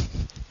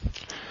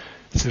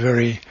 It's a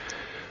very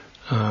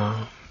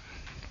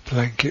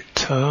blanket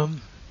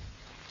term.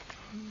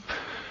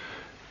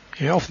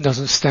 It often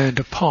doesn't stand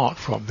apart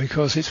from,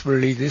 because it's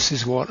really, this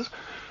is what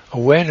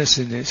awareness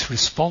in its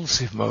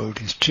responsive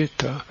mode is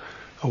citta,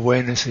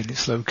 awareness in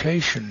its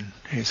location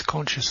is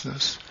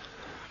consciousness.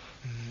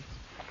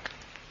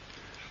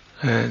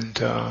 And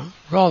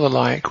rather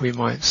like we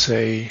might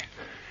say,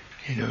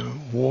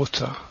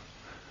 water.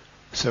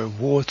 So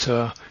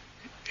water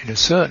in a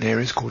certain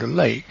area is called a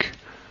lake.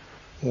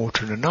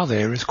 Water in another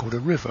area is called a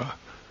river.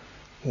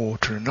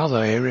 Water in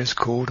another area is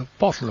called a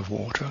bottle of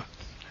water.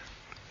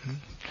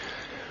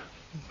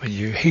 When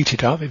you heat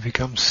it up, it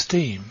becomes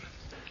steam.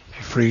 If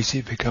you freeze it,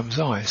 it becomes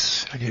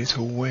ice, and yet it's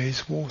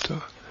always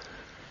water.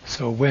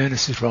 So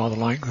awareness is rather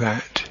like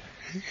that.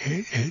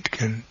 It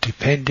can,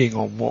 depending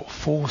on what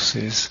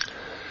forces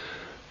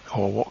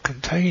or what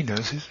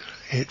containers,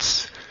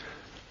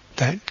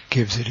 that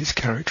gives it its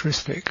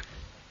characteristic.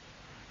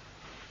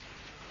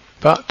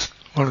 But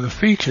one of the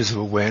features of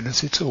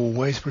awareness, it's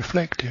always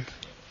reflective.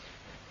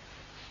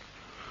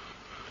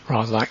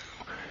 Rather like,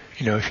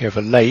 if you have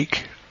a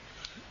lake,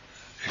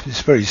 if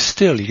it's very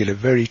still, you get a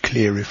very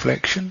clear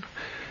reflection.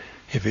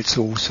 If it's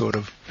all sort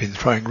of been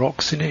throwing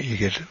rocks in it, you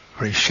get a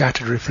very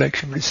shattered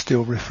reflection, but it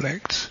still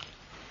reflects.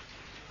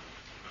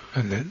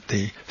 And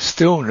the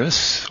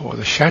stillness, or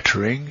the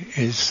shattering,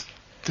 is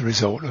the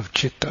result of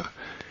citta.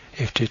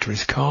 If citta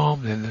is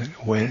calm, then the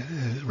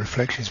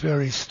reflection is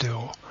very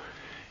still.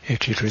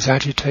 If citta is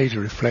agitated,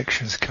 the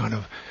reflection is kind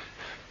of,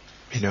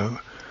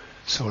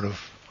 sort of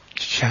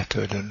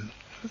shattered and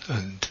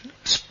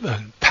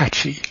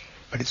patchy,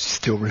 but it's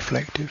still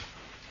reflective.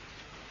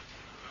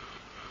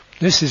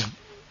 This is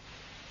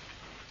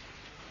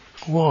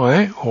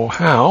why, or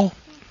how,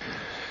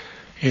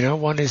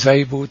 one is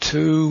able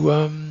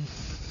to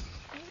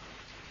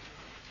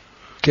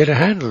get a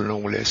handle on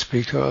all this,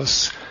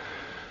 because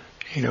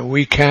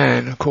we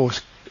can, of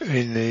course,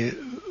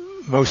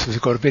 most of us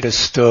have got a bit of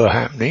stir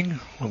happening,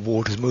 the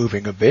water's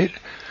moving a bit,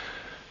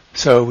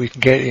 so we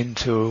can get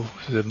into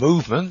the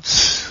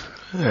movements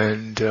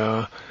and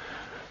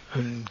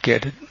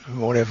get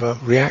whatever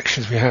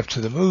reactions we have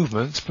to the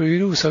movements, but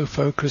we also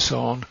focus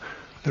on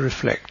the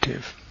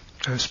reflective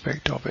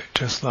aspect of it,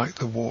 just like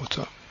the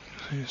water.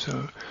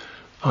 So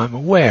I'm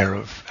aware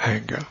of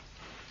anger.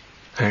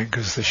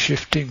 Anger's the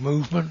shifting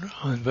movement,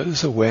 but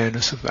there's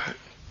awareness of that.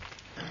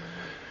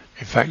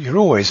 In fact, you're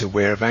always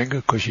aware of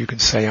anger because you can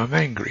say I'm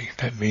angry.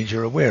 That means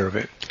you're aware of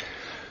it.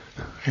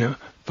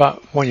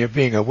 But when you're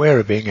being aware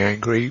of being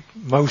angry,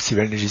 most of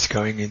your energy is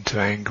going into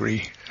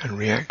angry and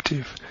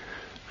reactive.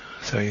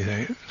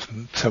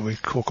 So we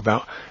talk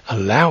about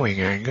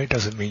allowing anger. It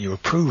doesn't mean you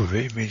approve of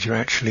it. It means you're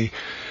actually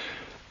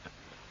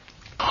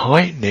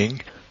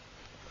heightening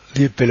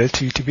the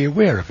ability to be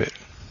aware of it.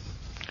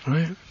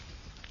 Right?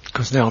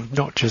 Because now I'm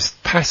not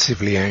just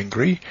passively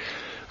angry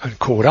and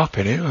caught up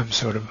in it.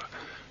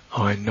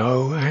 I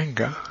know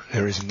anger.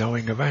 There is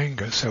knowing of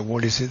anger. So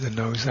what is it that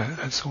knows that?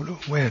 That sort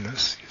of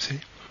awareness, you see.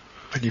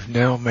 And you've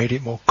now made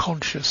it more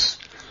conscious.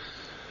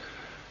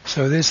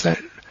 So there's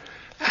that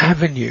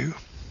avenue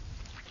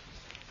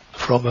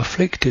from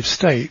afflictive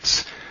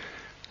states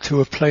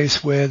to a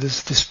place where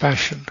there's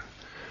dispassion.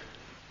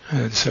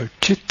 And so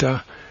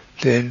citta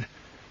then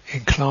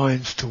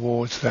inclines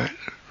towards that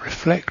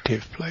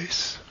reflective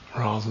place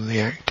rather than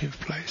the active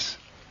place.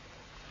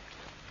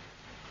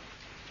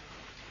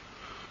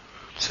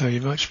 So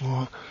you're much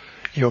more,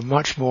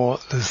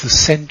 there's the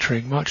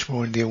centering much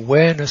more in the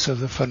awareness of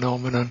the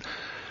phenomenon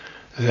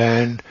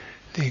than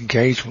the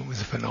engagement with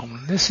the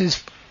phenomenon. This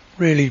is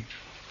really,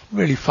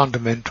 really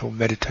fundamental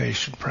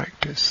meditation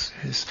practice,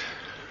 is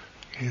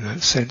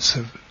that sense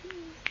of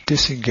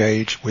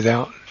disengage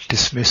without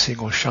dismissing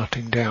or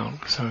shutting down.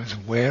 So it's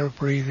aware of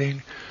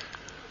breathing,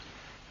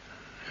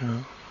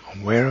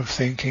 aware of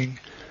thinking,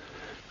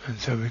 and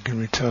so we can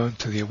return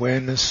to the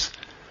awareness,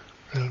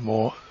 a little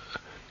more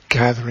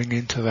gathering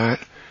into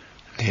that.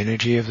 The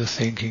energy of the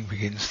thinking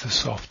begins to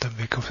soften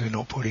because we're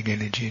not putting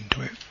energy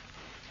into it.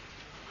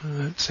 In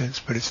that sense,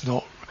 but it's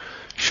not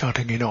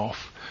shutting it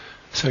off.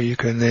 So you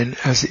can then,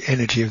 as the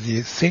energy of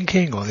the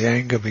thinking or the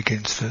anger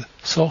begins to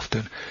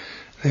soften,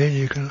 then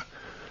you can,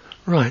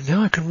 right,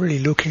 now I can really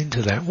look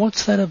into that.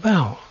 What's that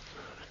about?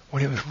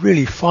 When it was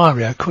really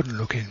fiery, I couldn't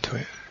look into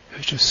it. It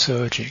was just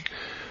surging.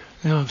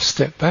 Now I've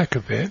stepped back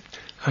a bit.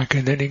 I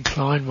can then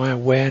incline my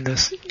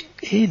awareness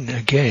in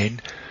again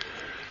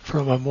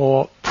from a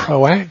more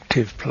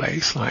proactive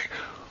place, like,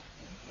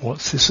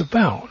 what's this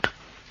about?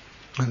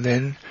 And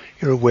then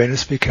your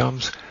awareness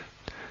becomes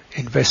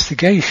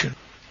investigation,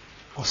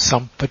 or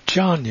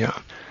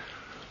sampajanya,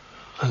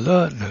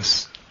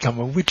 alertness,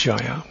 dhamma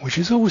vijaya, which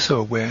is also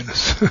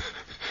awareness.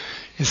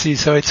 You see,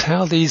 so it's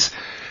how this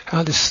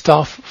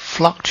stuff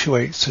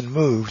fluctuates and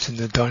moves in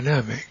the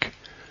dynamic,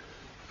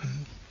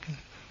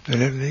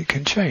 and everything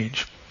can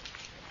change.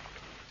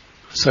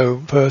 So, a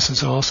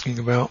person's asking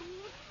about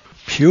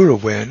pure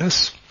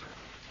awareness.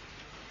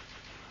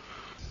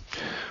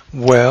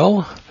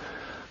 Well,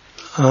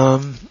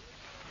 the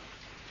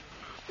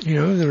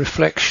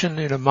reflection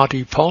in a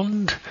muddy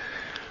pond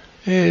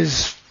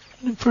is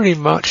pretty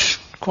much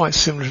quite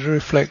similar to the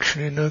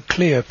reflection in a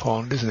clear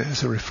pond, isn't it?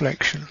 As a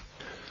reflection.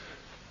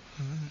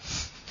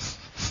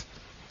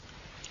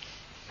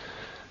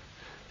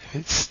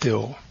 It's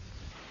still.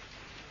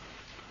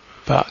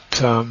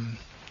 But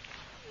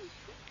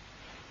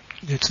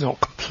it's not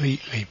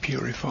completely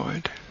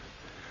purified.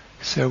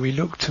 So we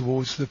look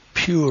towards the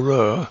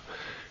purer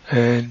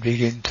and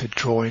begin to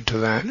draw into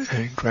that,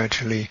 and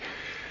gradually,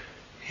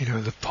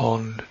 the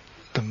pond,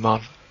 the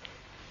mud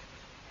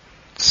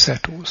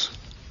settles.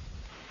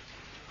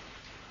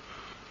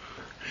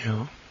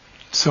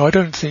 So I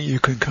don't think you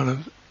can kind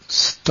of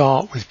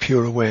start with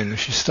pure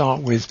awareness. You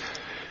start with,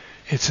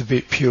 it's a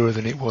bit purer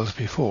than it was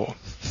before.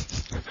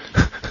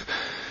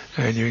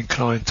 And you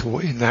incline to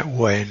in that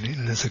way,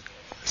 and there's a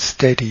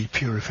steady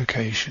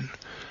purification.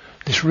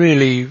 This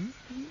really,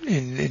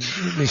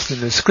 at least in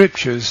the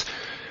scriptures,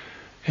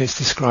 it's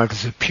described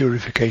as a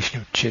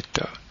purification of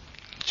citta.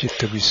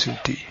 Citta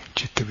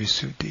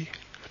visuddhi.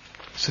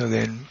 So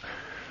then,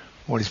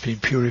 what is being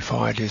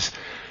purified is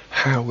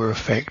how we're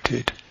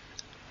affected,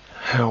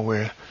 how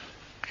we're,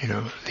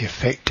 the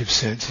affective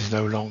sense is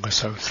no longer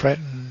so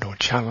threatened or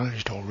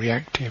challenged or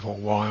reactive or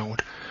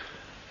wild.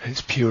 And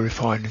it's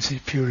purified, and as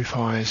it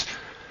purifies,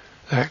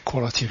 that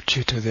quality of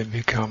citta then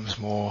becomes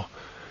more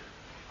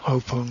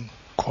open,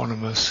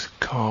 equanimous,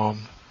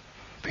 calm,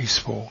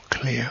 peaceful,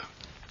 clear.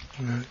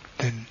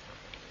 Then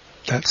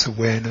that's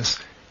awareness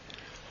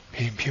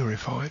being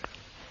purified.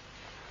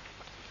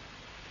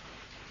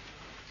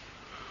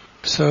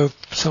 So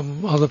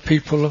some other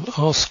people are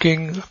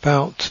asking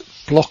about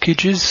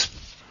blockages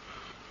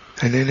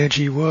and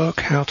energy work,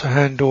 how to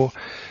handle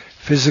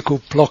physical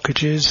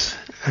blockages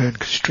and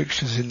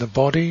constrictions in the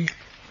body.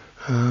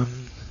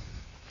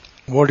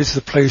 What is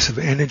the place of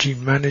energy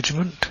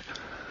management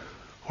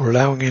or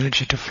allowing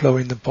energy to flow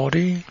in the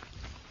body?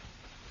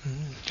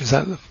 Is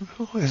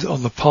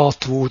on the path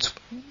towards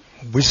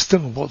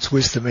wisdom? What's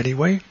wisdom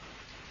anyway?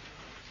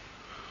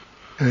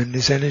 And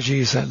is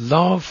that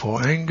love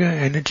or anger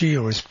energy,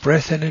 or is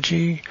breath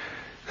energy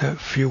that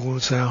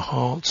fuels our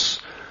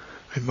heart's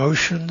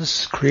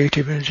emotions,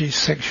 creative energy,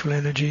 sexual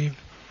energy?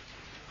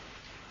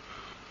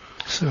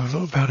 So a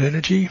lot about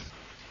energy.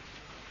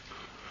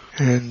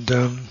 And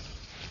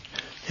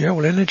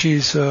energy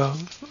is,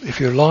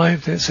 if you're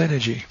alive, that's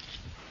energy.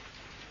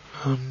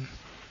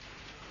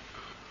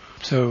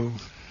 So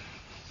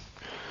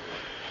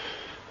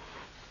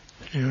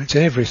it's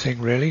everything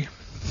really.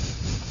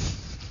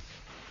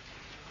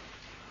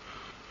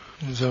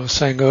 As I was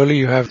saying earlier,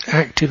 you have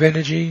active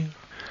energy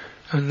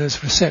and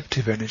there's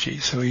receptive energy.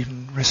 So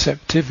even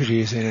receptivity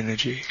is an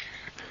energy.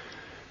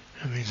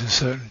 It means a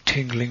certain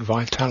tingling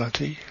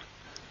vitality.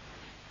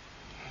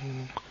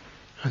 And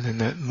then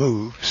that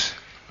moves.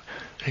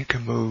 It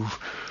can move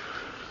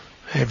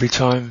every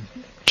time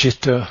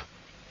citta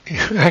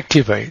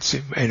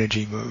activates,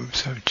 energy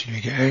moves. So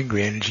we get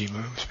angry, energy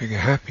moves. We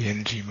get happy,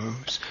 energy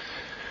moves.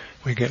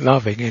 We get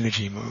loving,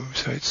 energy moves.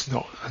 So it's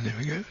not, and then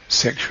we get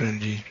sexual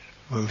energy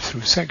move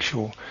through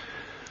sexual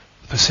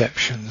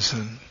perceptions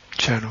and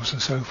channels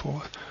and so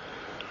forth.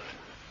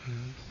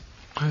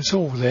 And it's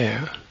all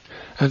there.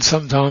 And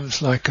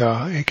sometimes,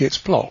 it gets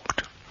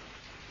blocked.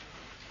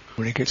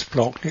 When it gets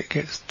blocked, it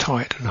gets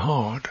tight and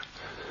hard.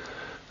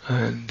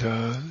 And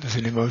there's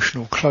an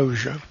emotional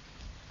closure.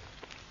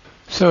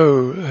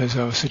 So, as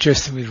I was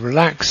suggesting with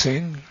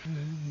relaxing,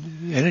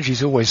 energy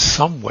is always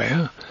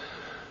somewhere,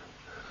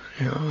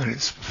 and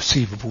it's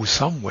perceivable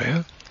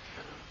somewhere.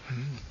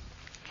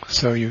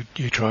 So you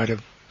try to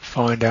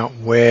find out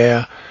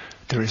where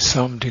there is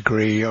some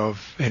degree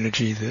of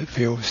energy that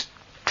feels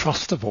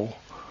trustable.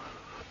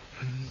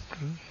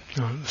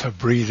 So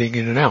breathing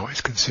in and out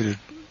is considered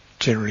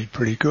generally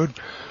pretty good.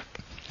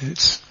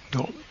 It's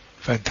not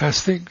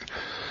fantastic,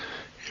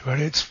 but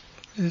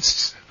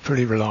it's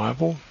pretty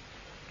reliable.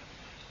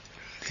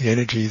 The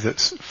energy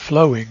that's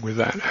flowing with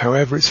that,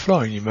 however it's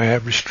flowing, you may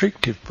have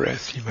restrictive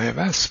breath, you may have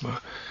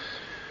asthma,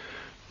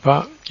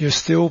 but you're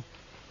still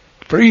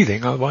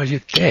breathing, otherwise you're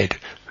dead.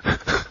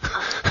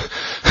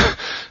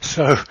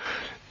 So,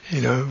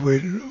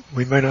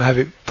 we may not have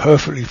it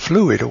perfectly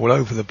fluid all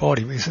over the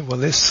body. We say, well,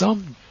 there's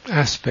some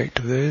aspect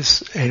of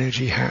this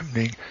energy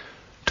happening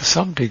to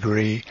some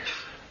degree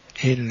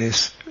in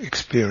this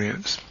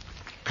experience.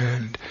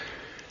 And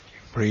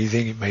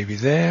breathing, it may be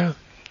there.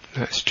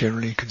 That's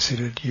generally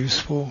considered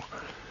useful.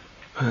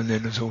 And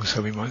then there's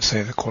also, we might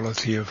say, the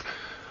quality of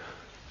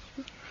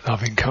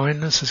loving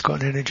kindness has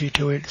got an energy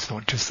to it. It's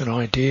not just an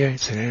idea,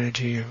 it's an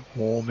energy,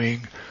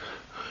 warming,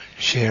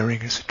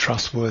 sharing. It's a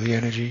trustworthy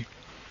energy.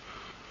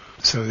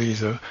 So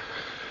these are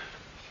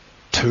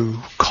two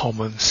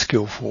common,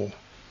 skillful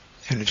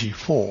energy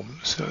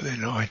forms. So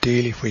then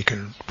ideally, if we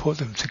can put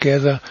them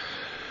together,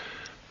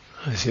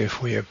 as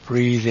if we are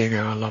breathing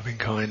our loving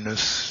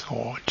kindness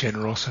or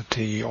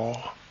generosity or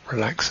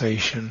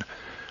relaxation,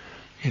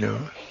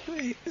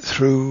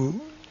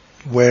 through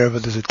wherever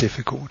there's a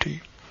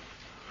difficulty.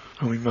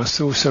 And we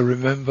must also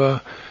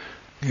remember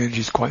the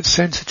energy is quite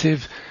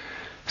sensitive,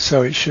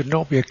 so it should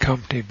not be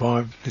accompanied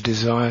by the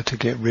desire to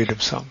get rid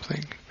of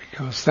something,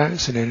 because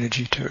that's an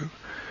energy too.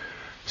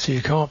 So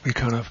you can't be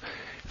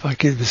if I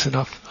give this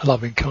enough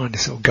loving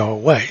kindness, it'll go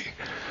away.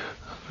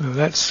 Well,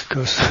 that's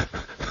because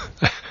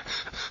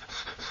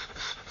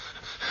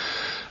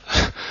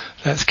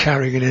that's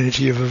carrying an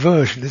energy of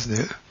aversion, isn't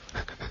it?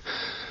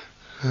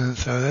 And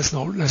so that's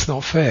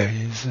not fair.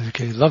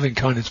 Okay, loving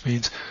kindness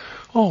means,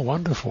 oh,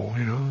 wonderful,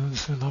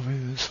 it's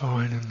loving, it's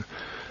fine,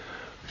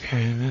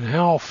 and then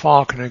how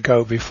far can it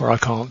go before I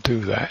can't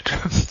do that?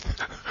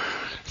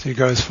 So you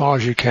go as far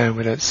as you can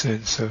with that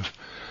sense of,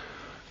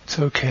 it's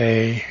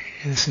okay,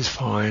 this is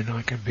fine,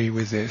 I can be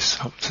with this,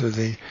 up to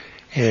the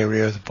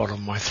area at the bottom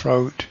of my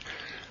throat,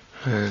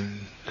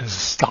 and there's a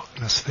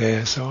stuckness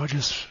there, so I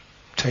just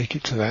take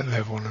it to that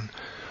level, and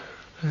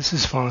this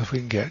is as far as we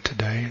can get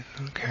today,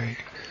 okay.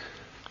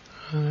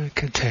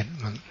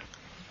 Contentment,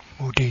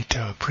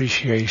 mudita,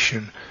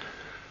 appreciation,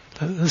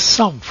 there's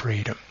some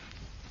freedom.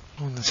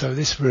 And so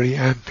this really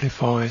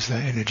amplifies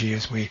that energy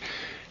as we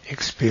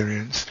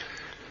experience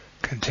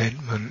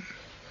contentment,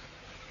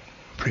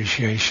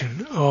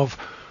 appreciation of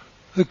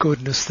the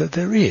goodness that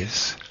there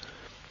is.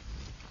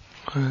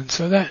 And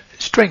so that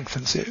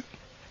strengthens it.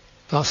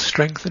 Thus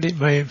strengthened, it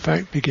may in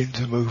fact begin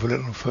to move a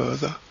little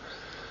further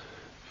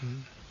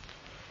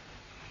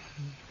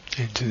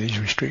into these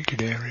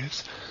restricted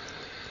areas.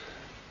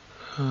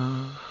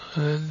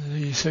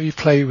 So you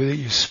play with it,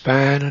 you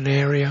span an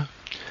area,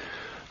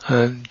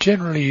 and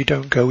generally you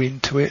don't go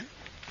into it,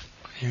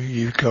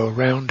 you go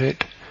around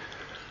it,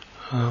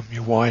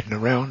 you widen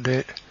around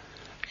it,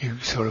 you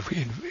sort of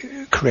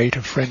create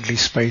a friendly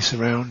space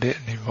around it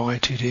and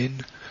invite it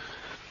in,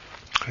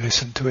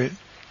 listen to it,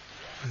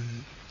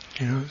 and,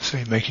 so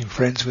you're making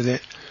friends with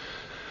it,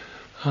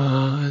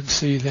 and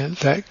see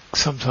that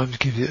sometimes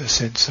gives it a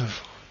sense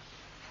of,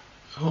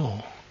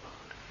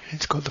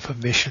 it's got the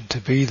permission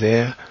to be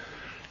there.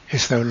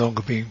 It's no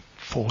longer being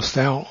forced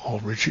out or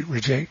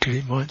rejected.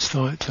 It might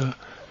start to,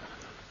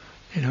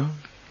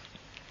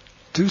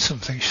 do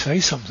something, say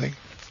something,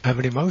 have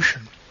an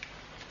emotion,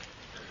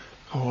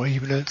 or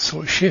even a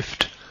sort of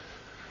shift.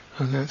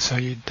 And that's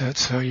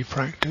how you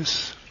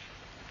practice.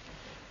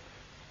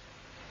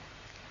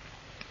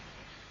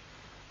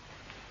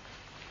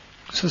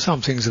 So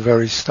some things are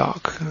very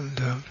stuck,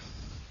 and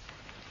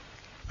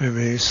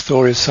maybe a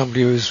story of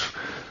somebody who's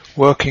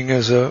working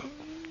as in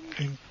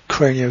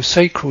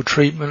craniosacral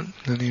treatment,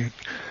 and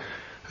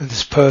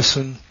this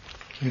person,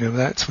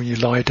 that's when you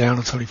lie down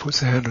and somebody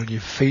puts their hand on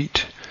your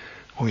feet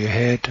or your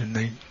head, and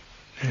the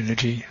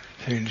energy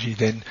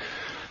then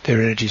their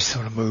energy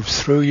sort of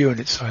moves through you, and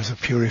it has a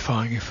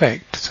purifying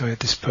effect. So I had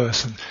this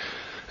person,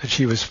 and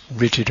she was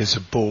rigid as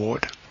a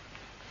board.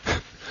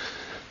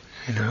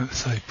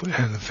 So you put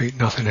hands on the feet,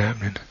 nothing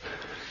happening.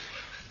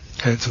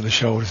 Hands on the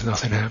shoulders,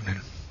 nothing happening.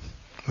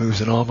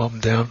 Moves an arm up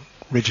and down,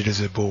 rigid as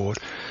a board.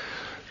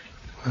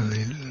 And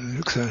he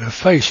looks at her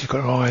face, she's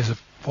got her eyes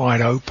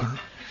wide open.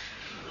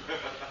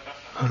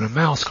 And her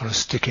mouth's kind of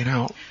sticking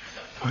out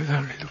like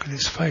that. Look at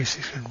his face,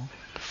 he's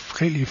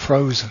completely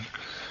frozen.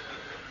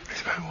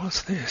 He's going,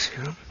 what's this,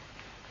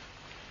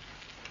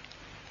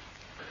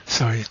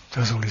 So he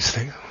does all these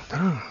things.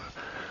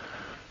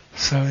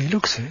 So he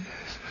looks at it.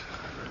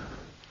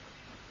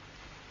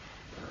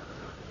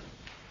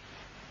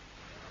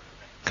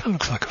 Kind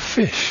of looks like a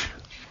fish.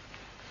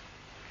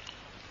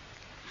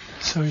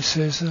 So he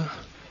says,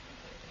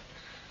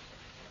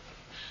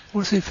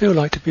 what does it feel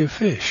like to be a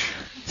fish?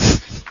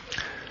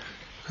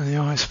 And the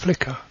eyes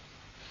flicker.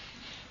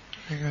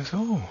 And he goes,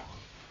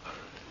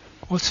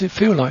 what's it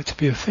feel like to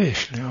be a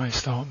fish? And the eyes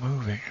start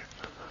moving.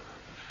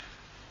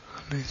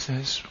 And he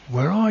says,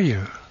 where are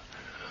you?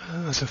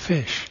 As a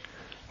fish.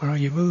 Where are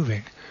you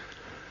moving?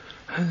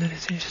 And then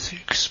it's this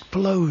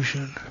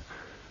explosion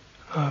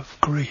of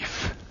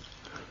grief.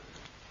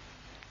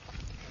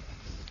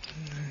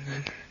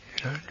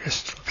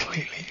 Just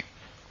completely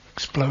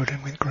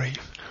exploding with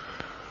grief.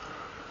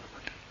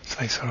 So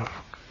they sort of,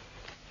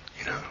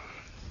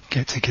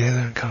 get together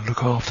and kind of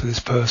look after this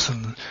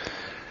person,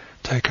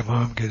 take them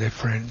home, get their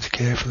friends,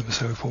 care for them and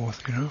so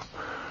forth,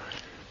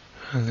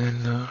 And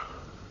then,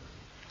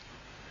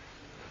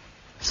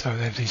 so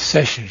they have these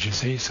sessions, you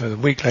see. So the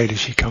week later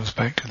she comes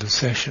back to the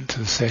session,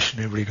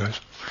 everybody goes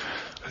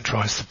and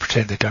tries to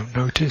pretend they don't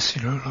notice,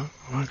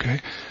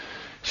 okay.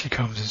 She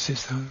comes and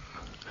sits down.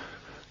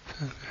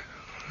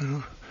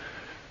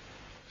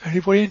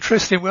 Anybody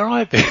interested in where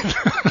I've been?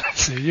 I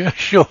say, yeah,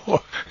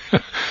 sure.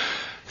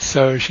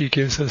 So she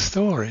gives her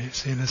story.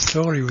 See, the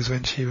story was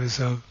when she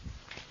was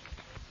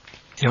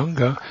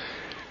younger.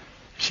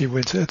 She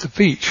went to the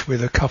beach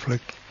with a couple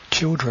of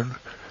children,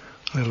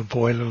 a little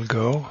boy, a little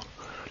girl,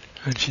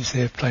 and she's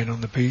there playing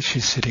on the beach.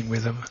 She's sitting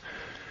with them,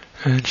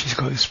 and she's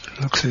got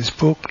looks at this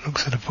book,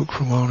 looks at a book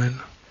from one end.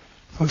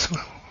 Where's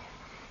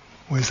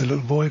the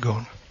little boy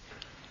gone?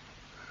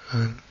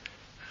 And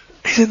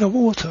he's in the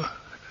water.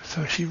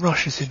 So she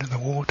rushes into the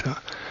water,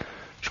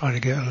 trying to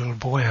get her little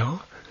boy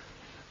out,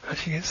 and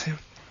she gets him,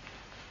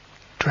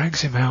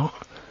 drags him out,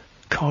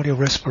 cardio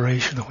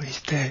respiration,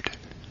 he's dead.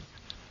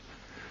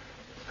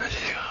 And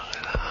she's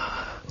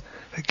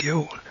the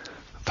guilt,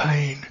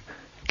 pain,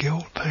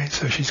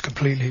 so she's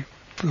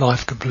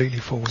life completely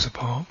falls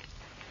apart,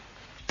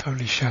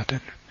 totally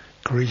shattered,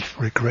 grief,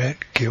 regret,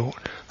 guilt,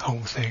 the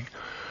whole thing.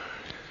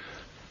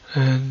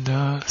 And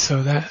and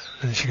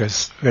she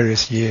goes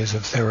various years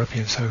of therapy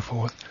and so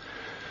forth,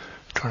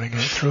 trying to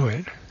get through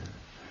it.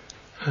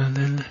 And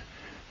then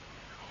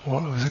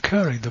what was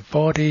occurring? The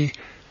body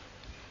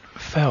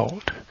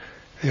felt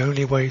the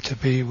only way to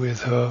be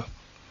with her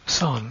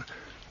son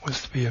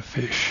was to be a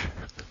fish.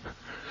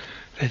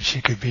 Then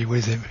she could be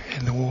with him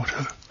in the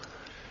water.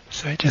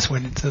 So it just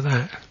went into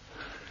that.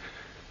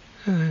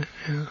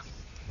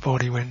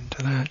 Body went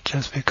into that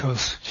just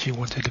because she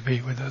wanted to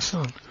be with her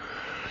son.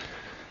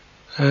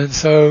 And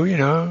so, you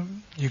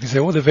can say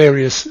all the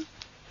various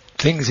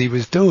things he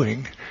was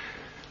doing,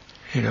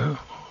 on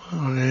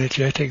an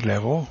energetic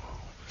level,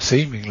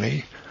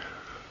 seemingly,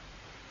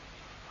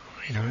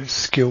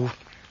 skilled,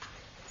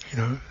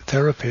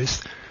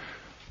 therapist.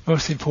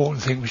 Most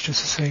important thing was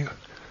just to say,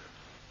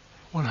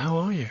 well, how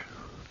are you?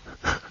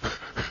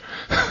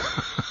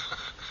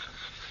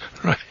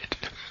 Right.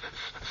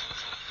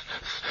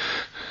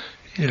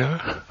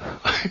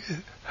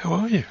 How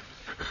are you?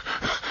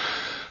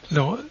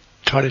 Not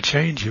try to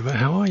change you, but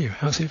how are you?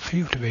 How does it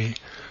feel to be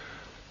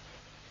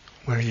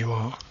where you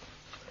are?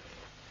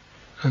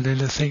 And then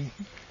the thing,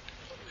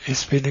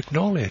 it's been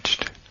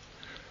acknowledged,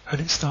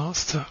 and it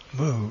starts to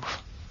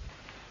move.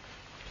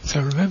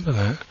 So remember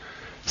that.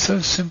 So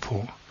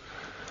simple.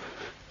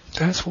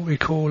 That's what we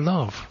call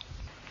love.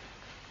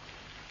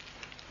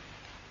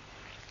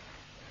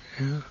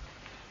 Yeah.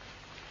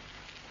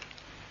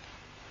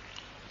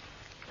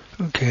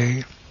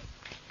 Okay.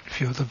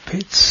 Feel the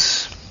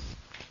bits.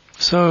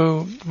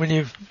 So when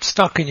you're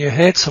stuck in your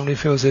head, somebody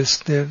feels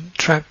they're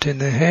trapped in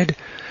their head.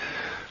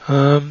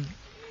 You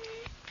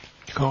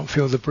can't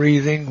feel the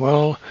breathing.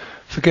 Well,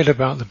 forget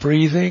about the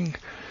breathing.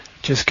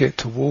 Just get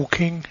to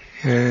walking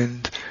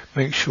and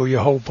make sure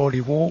your whole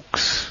body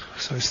walks.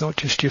 So it's not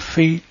just your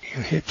feet,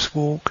 your hips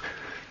walk,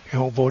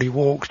 your whole body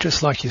walks,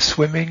 just like you're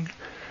swimming.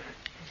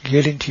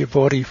 Get into your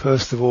body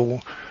first of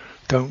all.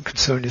 Don't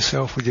concern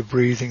yourself with your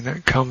breathing.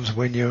 That comes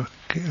when you're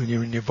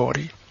in your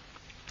body.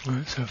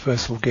 Right? So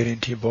first of all, get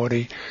into your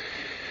body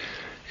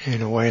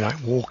in a way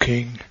like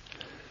walking.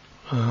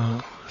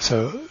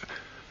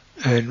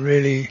 And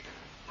really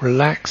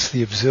relax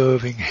the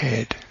observing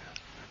head.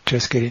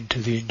 Just get into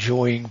the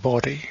enjoying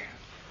body.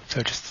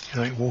 So just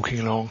like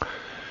walking along,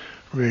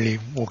 really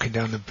walking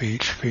down the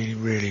beach,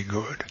 feeling really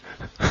good.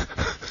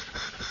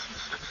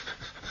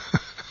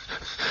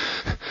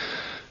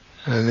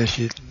 And if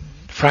you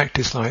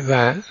practice like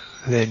that,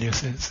 then you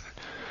sense,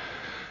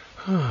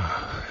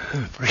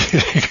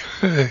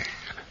 breathing.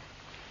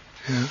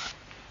 Yeah.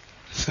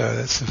 So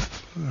that's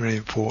really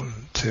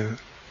important to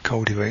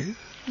cultivate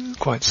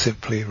quite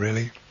simply,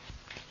 really.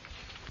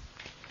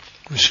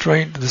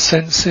 Restraint of the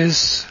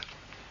senses.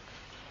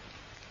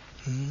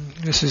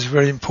 This is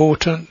very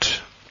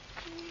important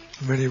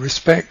in many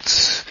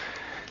respects.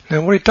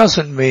 Now what it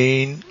doesn't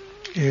mean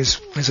is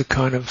a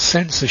kind of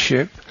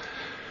censorship,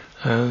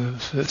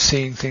 that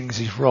seeing things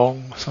is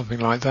wrong, something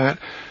like that.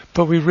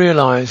 But we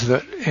realise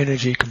that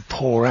energy can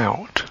pour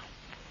out.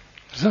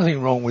 There's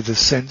nothing wrong with the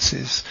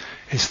senses.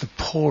 It's the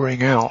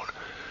pouring out,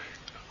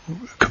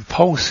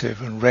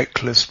 compulsive and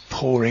reckless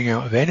pouring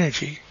out of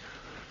energy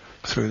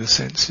through the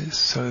senses.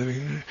 So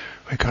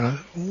we're kind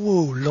of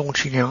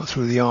launching out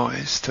through the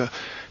eyes to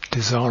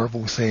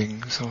desirable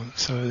things.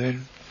 So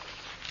then,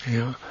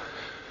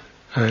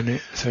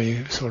 so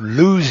you're sort of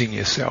losing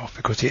yourself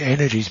because the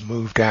energy's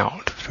moved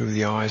out through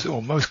the eyes,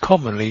 or most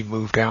commonly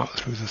moved out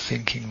through the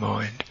thinking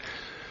mind.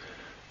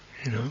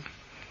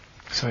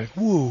 So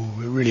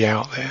we're really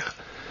out there.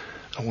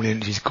 All the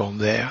energy's gone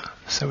there.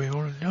 So we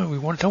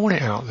don't want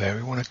it out there.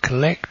 We want to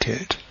collect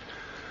it.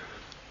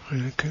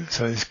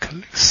 So this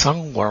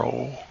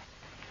sangwaro,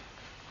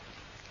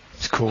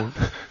 it's called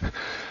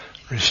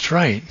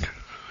restraint.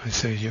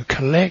 So you're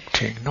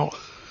collecting, not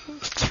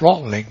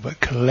throttling,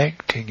 but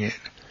collecting it.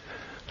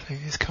 So you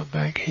just come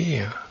back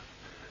here.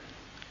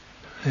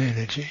 The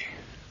energy.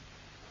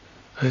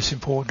 And it's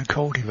important to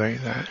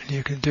cultivate that. And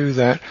you can do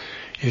that.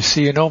 You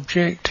see an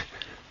object,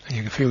 and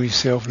you can feel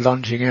yourself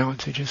lunging out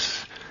to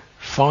just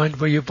find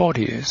where your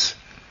body is,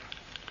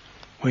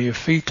 where your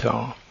feet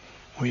are,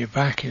 where your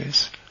back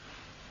is.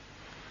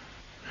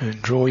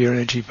 And draw your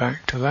energy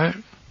back to that,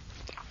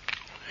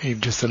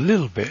 even just a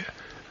little bit.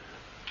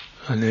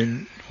 And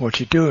then what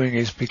you're doing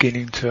is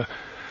beginning to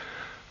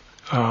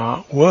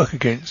work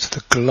against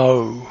the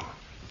glow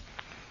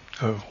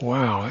of,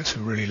 wow, that's a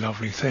really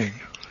lovely thing.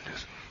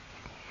 Just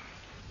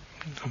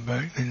come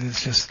back, and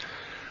it's just,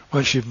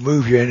 once you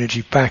move your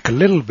energy back a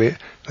little bit,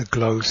 the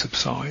glow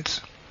subsides.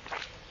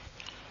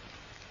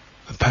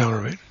 The power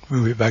of it.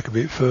 Move it back a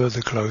bit further,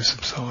 the glow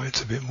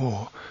subsides a bit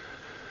more.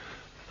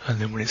 And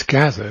then when it's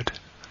gathered,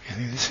 you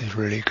think, this is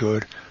really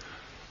good.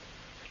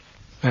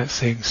 That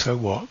thing, so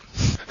what?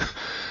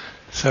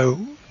 So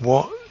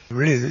what?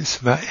 Really, it's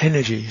about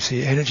energy. You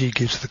see, energy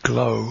gives the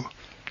glow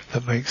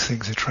that makes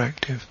things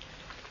attractive.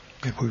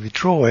 If we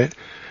withdraw it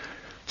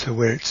to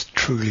where it's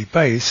truly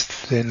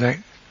based, then that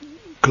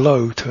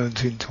glow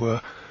turns into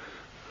an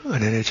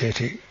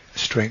energetic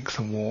strength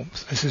and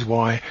warmth. This is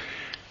why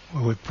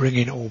we're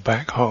bringing it all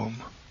back home.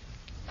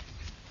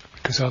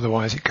 Because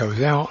otherwise it goes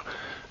out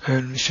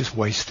and it's just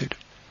wasted.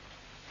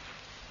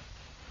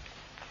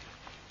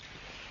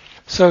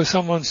 So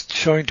someone's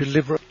showing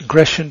deliberate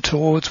aggression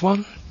towards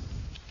one.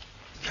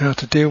 How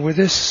to deal with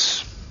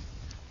this?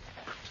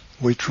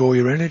 Withdraw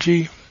your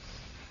energy.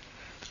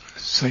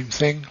 Same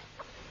thing.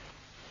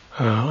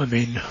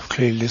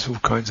 Clearly there's all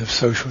kinds of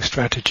social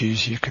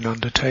strategies you can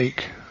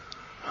undertake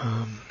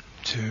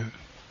to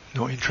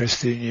not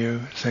interested in you,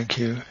 thank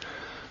you,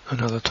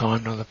 another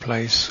time, another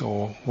place,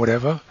 or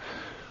whatever.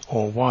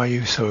 Or why are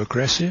you so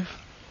aggressive?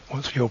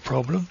 What's your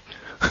problem?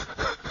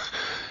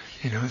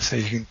 So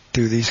you can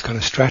do these kind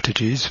of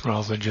strategies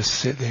rather than just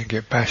sit there and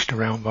get bashed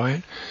around by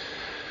it.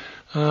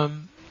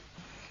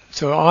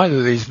 So either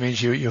of these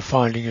means you're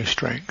finding your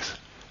strength.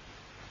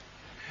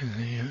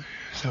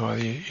 So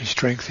either your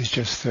strength is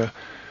just to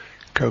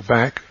go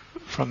back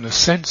from the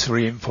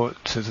sensory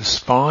input to the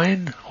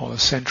spine or the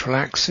central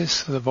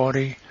axis of the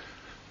body.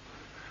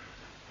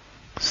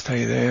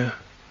 Stay there.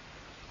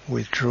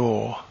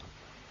 withdraw.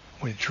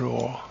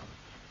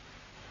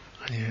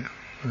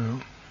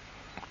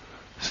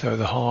 So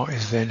the heart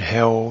is then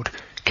held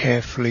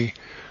carefully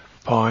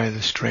by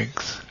the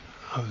strength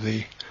of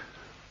the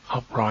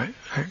upright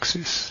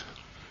axis.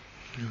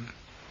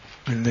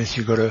 And this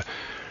you've got to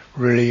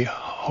really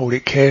hold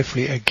it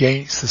carefully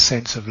against the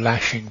sense of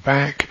lashing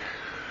back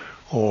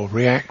or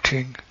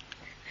reacting.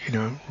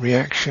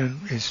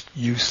 Reaction is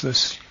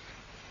useless,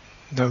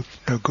 no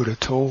good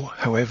at all,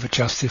 however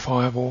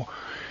justifiable.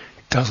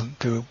 It doesn't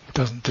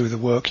do the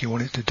work you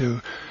want it to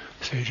do.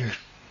 So you just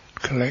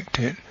collect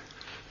it,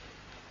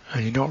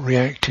 and you're not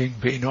reacting,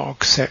 but you're not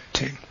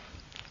accepting,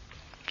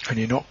 and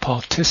you're not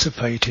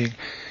participating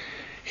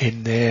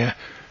in their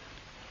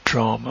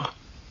drama.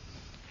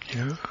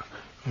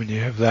 When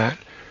you have that,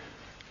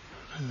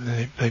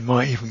 they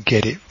might even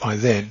get it by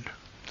then,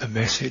 the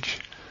message.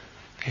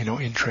 You're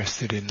not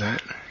interested in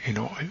that. You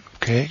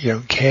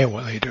don't care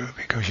what they do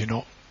because you're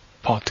not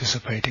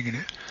participating in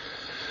it.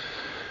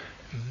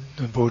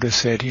 The Buddha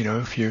said,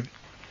 if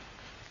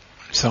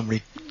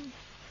somebody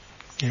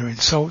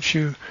insults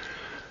you,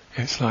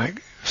 it's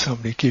like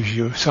somebody gives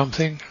you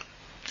something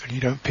and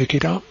you don't pick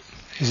it up.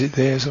 Is it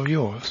theirs or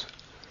yours?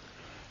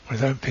 Well,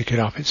 if they don't pick it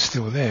up, it's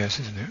still theirs,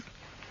 isn't it?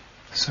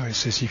 So it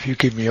says, if you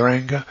give me your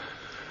anger,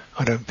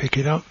 I don't pick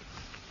it up,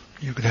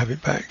 you can have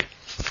it back.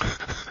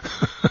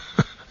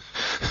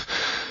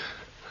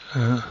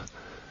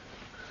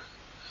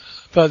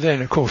 But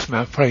then, of course, from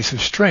our place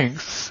of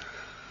strength,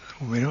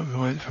 we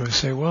might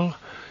say, well,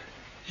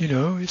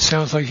 it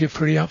sounds like you're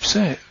pretty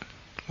upset.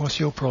 What's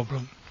your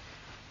problem?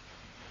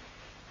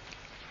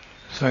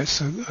 So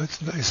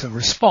it's a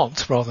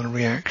response rather than a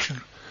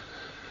reaction.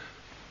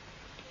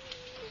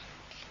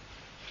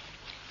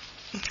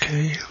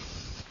 Okay,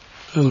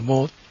 a little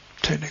more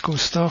technical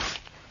stuff.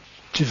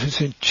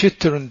 Difference in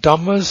citta and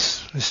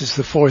dhammas. This is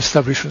the 4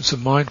 establishments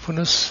of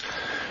mindfulness.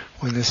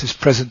 When there's this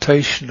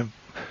presentation of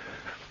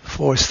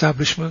 4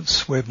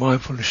 establishments where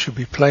mindfulness should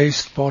be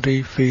placed: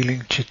 body,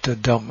 feeling, citta,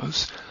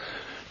 dhammas.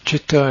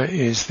 Citta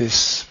is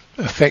this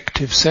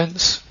affective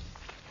sense.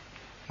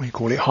 We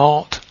call it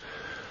heart.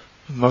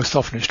 Most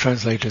often it's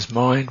translated as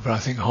mind, but I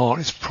think heart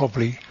is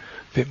probably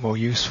a bit more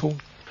useful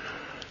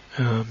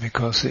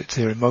because it's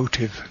their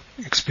emotive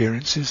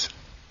experiences.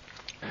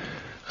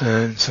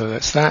 And so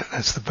that's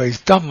the base.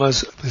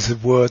 Dhammas is a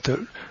word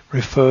that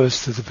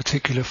refers to the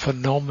particular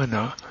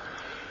phenomena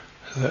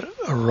that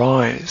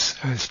arise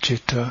as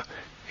citta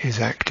is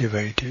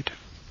activated,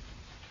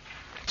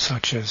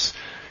 such as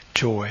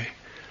joy,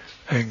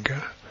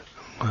 anger,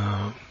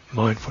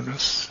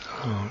 mindfulness,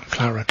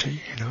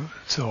 clarity,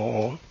 so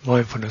or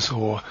mindfulness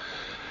or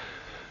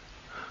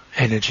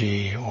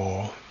energy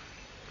or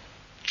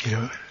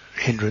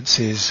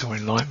hindrances or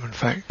enlightenment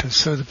factors.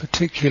 So the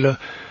particular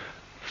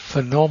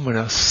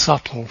phenomena,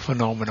 subtle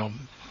phenomena,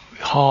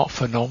 heart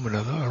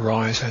phenomena that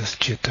arise as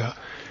citta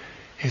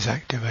is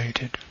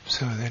activated.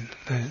 So then,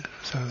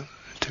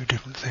 two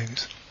different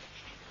things.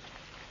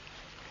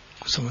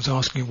 Someone's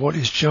asking, what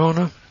is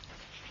jhana?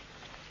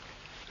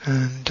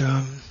 And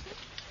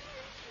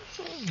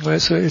well,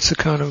 it's a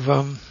kind of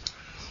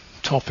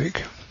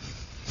topic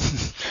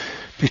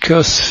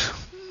because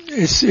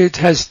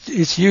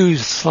it's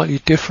used slightly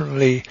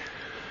differently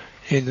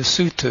in the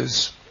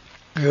suttas,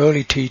 the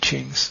early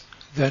teachings,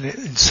 than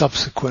in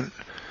subsequent.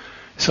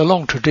 It's a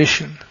long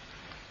tradition,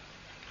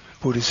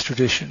 Buddhist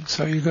tradition.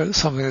 So you've got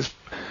something that's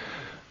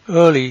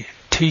early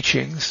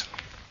teachings.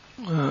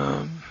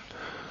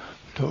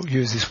 Don't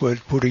use this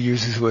word. Buddha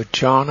uses the word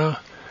jhana,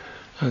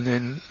 and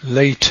then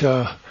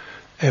later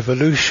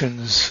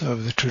evolutions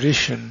of the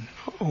tradition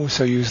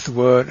also use the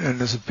word, and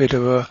there's a bit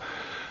of a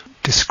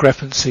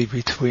discrepancy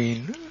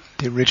between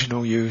the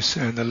original use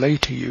and the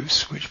later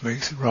use, which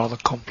makes it rather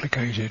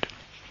complicated.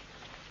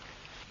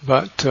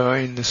 But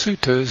in the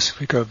suttas, if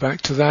we go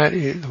back to that,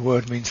 the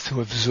word means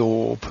to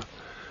absorb.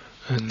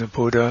 And the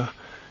Buddha,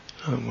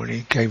 when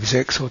he gave his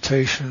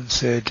exhortation,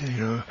 said,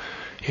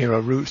 here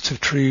are roots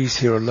of trees,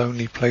 here are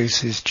lonely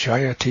places.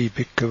 Jayati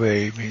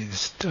bhikkhave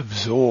means to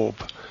absorb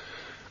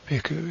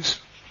bhikkhus.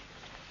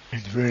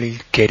 And really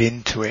get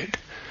into it.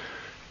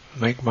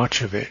 Make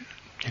much of it,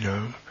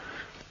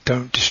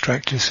 Don't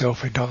distract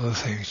yourself with other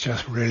things.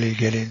 Just really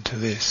get into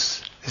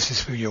this. This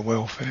is for your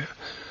welfare.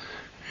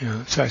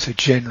 So it's a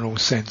general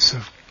sense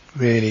of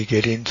really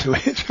get into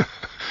it.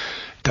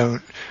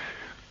 Don't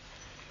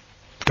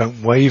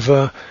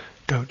waver.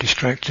 Don't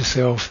distract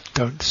yourself.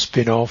 Don't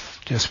spin off.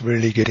 Just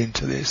really get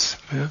into this.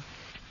 Yeah?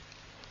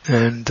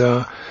 And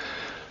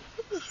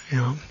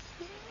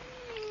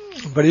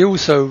but he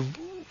also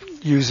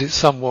used it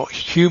somewhat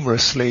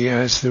humorously,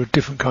 as there are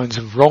different kinds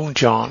of wrong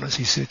jhanas.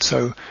 He said,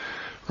 so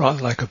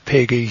rather like a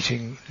pig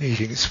eating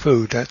its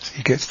food,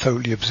 he gets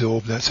totally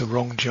absorbed. That's a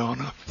wrong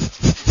jhana.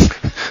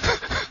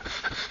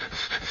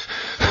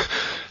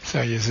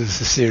 So he uses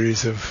a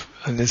series of,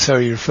 and then so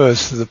he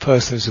refers to the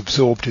person who's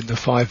absorbed in the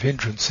 5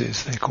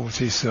 hindrances. They call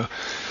these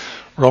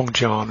wrong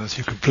jhanas.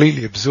 You're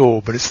completely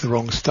absorbed, but it's the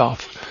wrong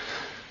stuff.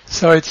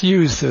 So it's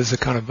used as a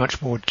kind of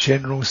much more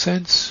general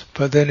sense,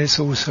 but then it's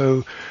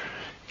also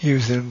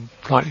used in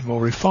a slightly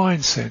more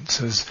refined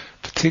sense as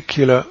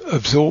particular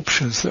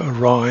absorptions that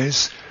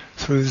arise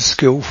through the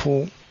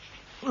skillful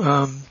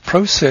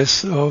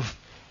process of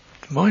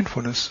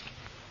mindfulness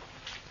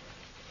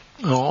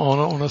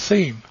on a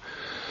theme.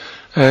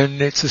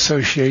 And it's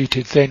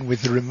associated then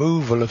with the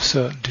removal of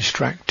certain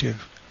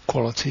distractive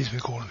qualities, we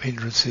call them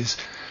hindrances.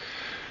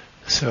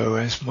 So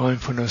as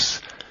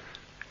mindfulness,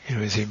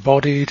 is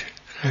embodied,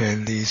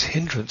 and these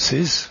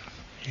hindrances,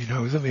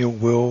 them, ill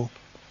will,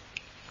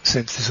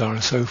 sense desire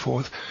and so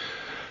forth,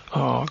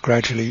 are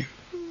gradually,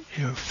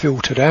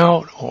 filtered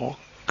out or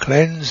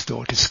cleansed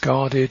or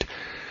discarded,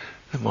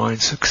 the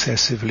mind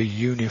successively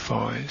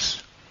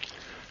unifies.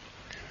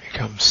 It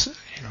becomes,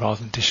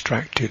 rather than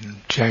distracted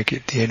and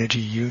jagged, the energy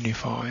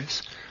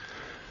unifies.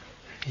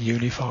 And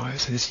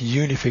this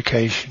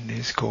unification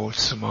is called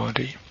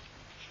samadhi.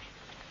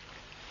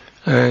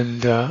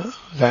 And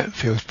that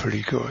feels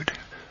pretty good.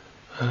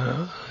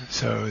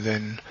 So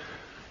then,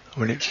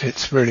 when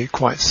it's really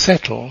quite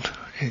settled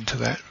into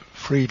that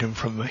freedom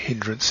from the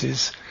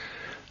hindrances,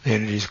 the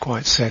energy is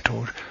quite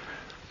settled,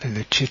 then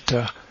the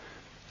citta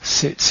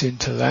sits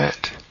into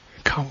that,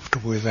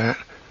 comfortable with that,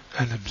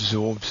 and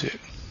absorbs it,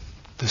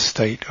 the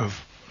state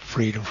of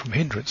freedom from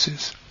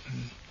hindrances.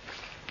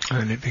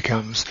 And it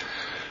becomes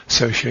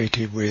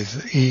associated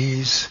with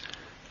ease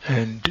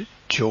and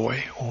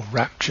joy or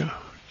rapture,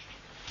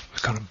 a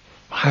kind of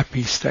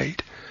happy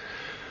state.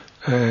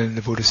 And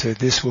the Buddha said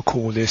we'll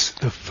call this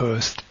the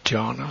first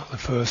jhana, the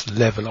first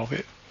level of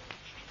it,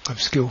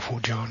 of skillful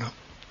jhana.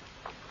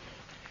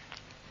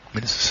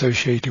 And it's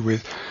associated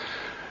with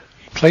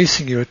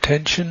placing your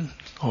attention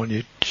on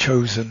your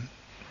chosen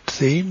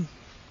theme,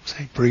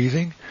 say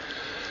breathing,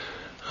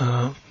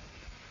 and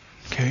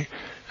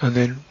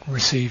then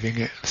receiving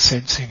it,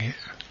 sensing it,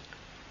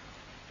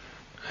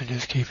 and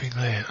just keeping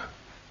there.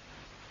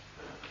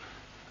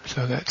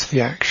 So that's the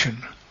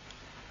action.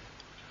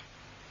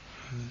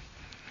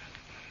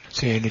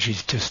 So the energy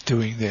is just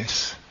doing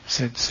this,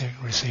 sensing,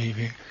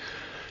 receiving.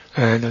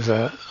 And as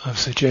I've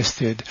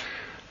suggested,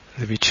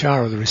 the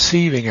vichara, the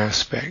receiving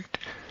aspect,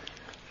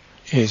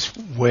 is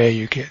where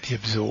you get the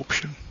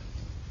absorption.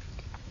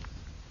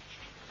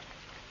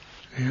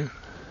 Yeah.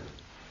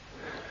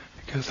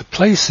 Because to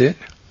place it,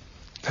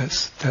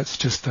 that's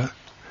just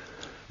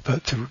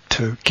but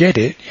to get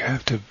it, you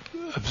have to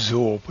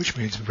absorb, which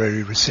means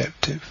very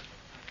receptive.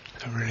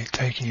 So really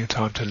taking your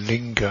time to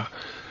linger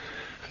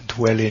and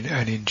dwell in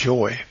and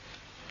enjoy.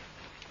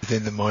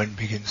 Then the mind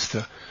begins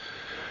to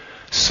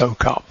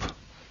soak up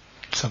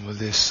some of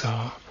this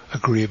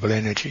agreeable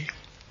energy.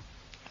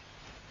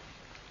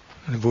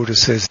 And the Buddha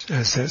says,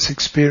 as that's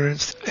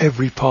experienced,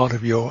 every part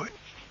of your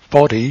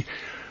body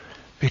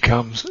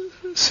becomes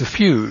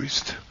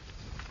suffused.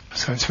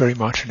 So it's very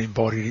much an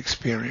embodied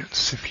experience,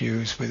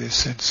 suffused with this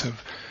sense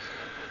of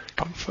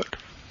comfort,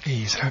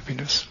 ease,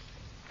 happiness.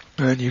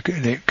 And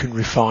it can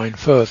refine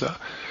further.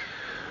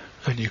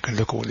 And you can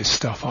look all this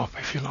stuff up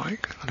if you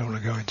like. I don't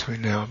want to go into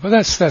it now, but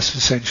that's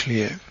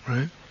essentially it,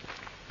 right?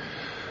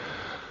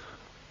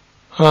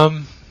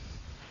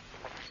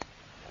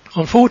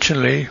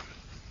 Unfortunately,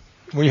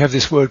 we have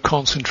this word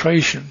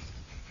concentration,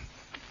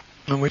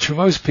 and which for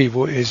most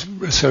people is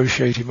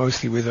associated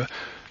mostly with a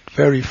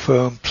very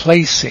firm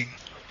placing,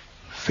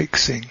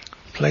 fixing,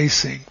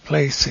 fixing.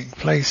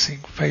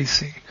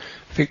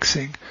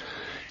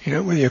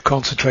 Whether you're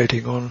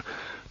concentrating on a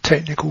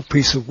technical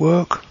piece of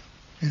work,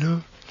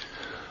 or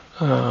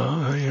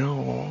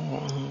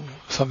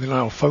something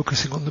like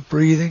focusing on the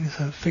breathing,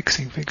 so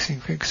fixing.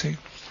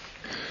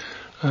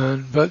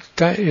 But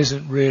that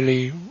isn't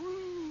really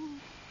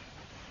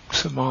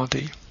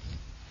samadhi.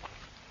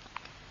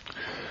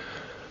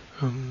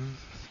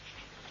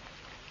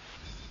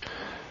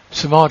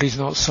 Samadhi is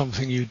not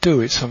something you do,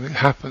 it's something that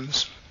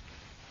happens.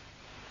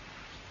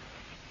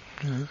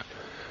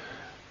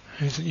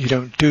 You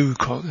don't do,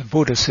 the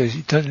Buddha says,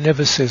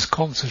 never says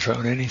concentrate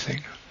on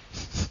anything.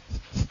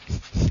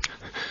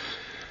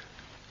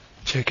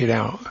 Check it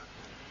out.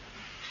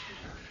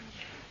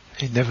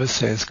 He never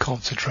says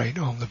concentrate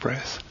on the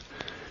breath.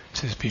 He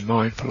says be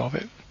mindful of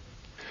it.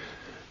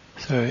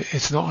 So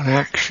it's not an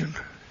action,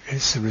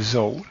 it's the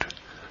result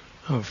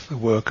of the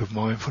work of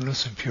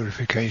mindfulness and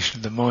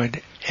purification. The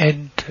mind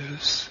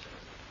enters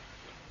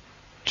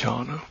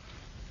jhana.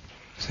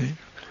 See?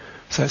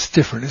 So that's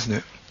different, isn't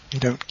it? You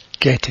don't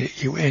get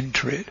it, you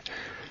enter it.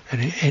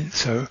 And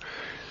so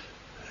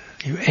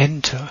you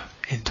enter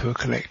into a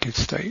collected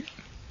state.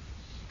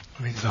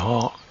 It means the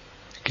heart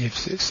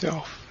gives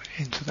itself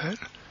into that. It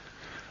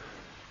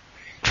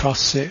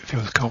trusts it,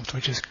 feels comfortable,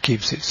 it just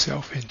gives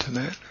itself into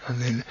that, and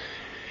then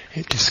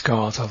it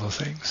discards other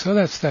things. So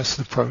that's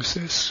the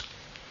process.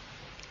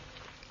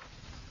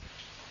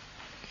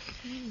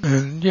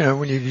 And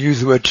when you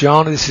use the word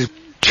jhana, this is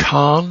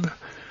chan,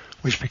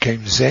 which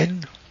became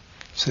Zen.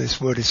 So this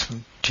word is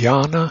from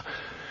dhyana,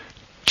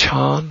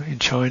 chan in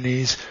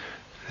Chinese,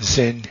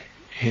 Zen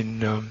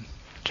in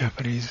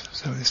Japanese.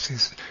 So this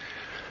is,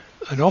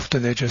 and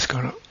often they're just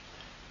kind of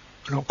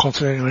not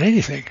concentrating on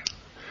anything,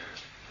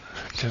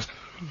 just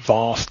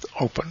vast,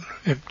 open,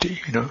 empty,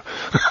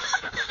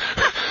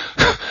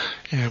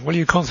 Yeah, what are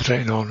you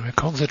concentrating on? We're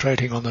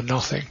concentrating on the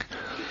nothing.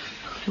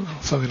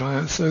 Something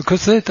like that. So,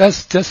 because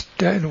that's just,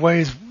 in a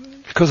way,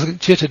 because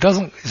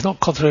citta it's not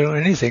concentrating on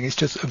anything, it's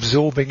just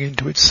absorbing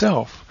into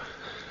itself.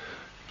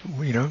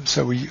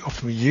 So we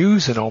often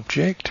use an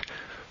object,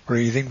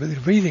 breathing, but the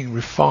breathing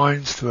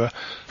refines to a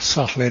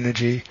subtle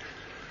energy,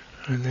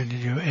 and then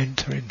you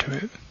enter into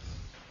it.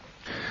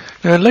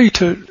 Now, in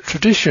later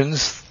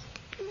traditions,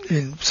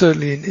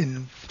 certainly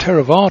in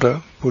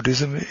Theravada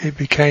Buddhism, it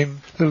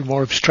became a little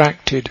more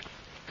abstracted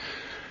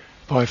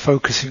by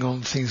focusing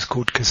on things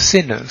called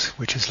kasinas,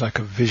 which is like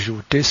a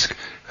visual disc,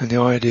 and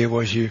the idea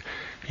was you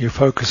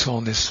focus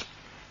on this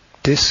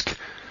disc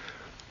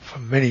for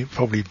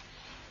probably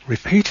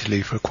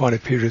repeatedly for quite a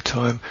period of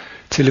time,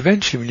 till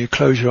eventually when you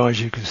close your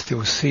eyes you can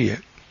still see it.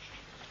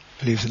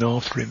 It leaves an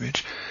after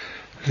image.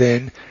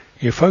 Then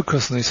you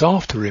focus on this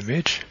after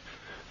image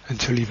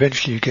until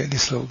eventually you get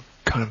this little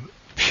kind of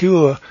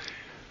pure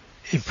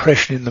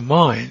impression in the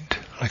mind,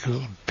 like a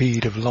little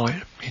bead of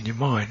light in your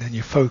mind, and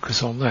you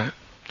focus on that.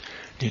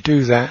 You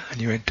do that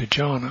and you enter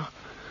jhana.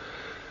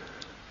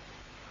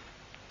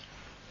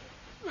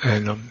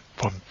 And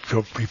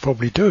you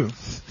probably do.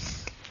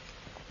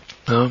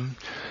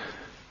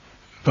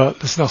 But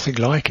there's nothing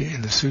like it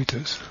in the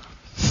suttas.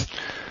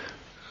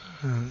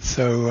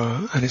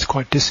 And it's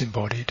quite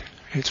disembodied.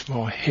 It's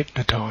more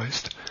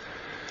hypnotized.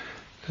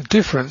 The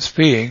difference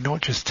being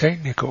not just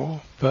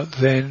technical, but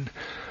then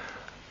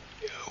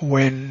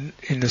when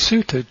in the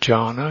sutta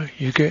jhana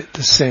you get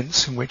the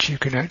sense in which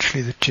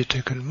the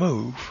citta can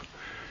move.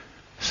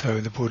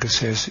 So the Buddha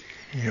says,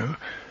 you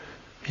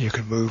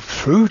can move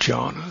through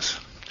jhanas.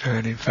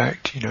 And in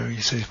fact,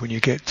 he says when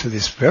you get to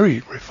this very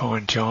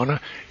refined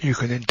jhana, you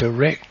can then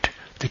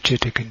the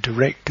citta can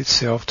direct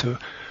itself to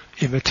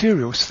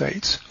immaterial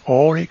states,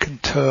 or it can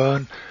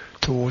turn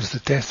towards the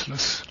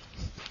deathless.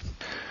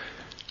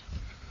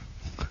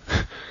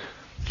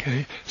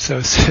 Okay, so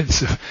a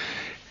sense of,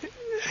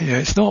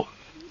 it's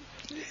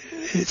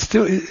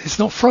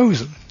not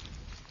frozen.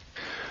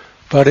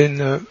 But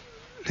in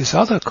this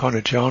other kind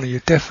of jhana, you're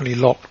definitely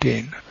locked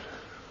in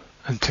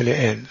until it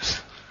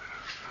ends,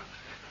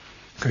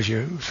 because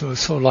you're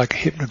sort of like a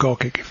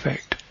hypnagogic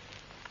effect.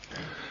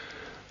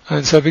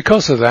 And so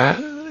because of that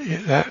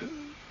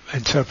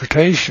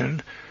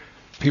interpretation,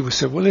 people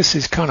said, well, this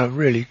is kind of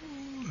really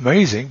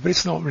amazing, but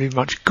it's not really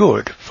much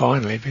good,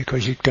 finally,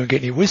 because you don't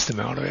get any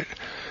wisdom out of it.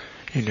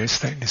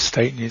 Staying in this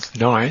state, and it's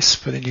nice,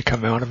 but then you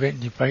come out of it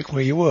and you're back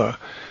where you were.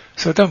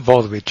 So don't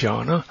bother with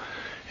jhana.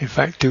 In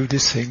fact, do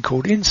this thing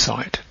called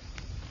insight.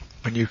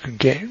 When you can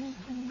get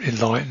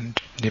enlightened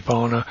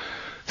nibbana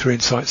through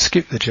insight,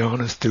 skip the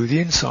jhanas, do the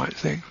insight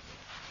thing.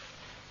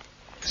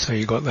 So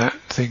you got that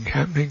thing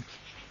happening.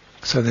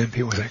 So then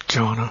people say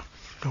jhana,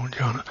 don't want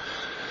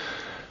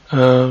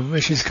jhana,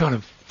 which is kind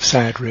of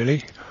sad,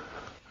 really,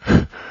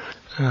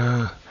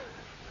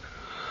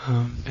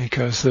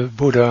 because the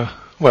Buddha,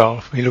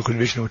 if we look at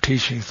original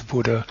teachings, the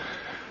Buddha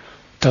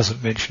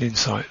doesn't mention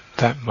insight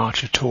that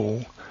much at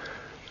all,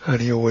 and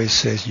he always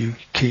says you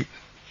keep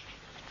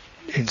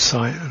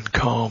insight and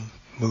calm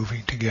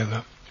moving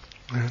together,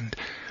 and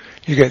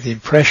you get the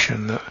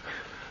impression that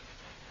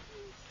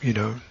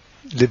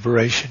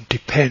liberation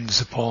depends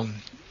upon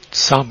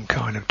some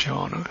kind of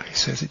jhana. He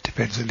says it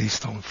depends at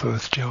least on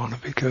first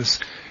jhana, because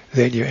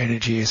then your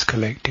energy is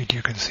collected,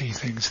 you can see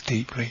things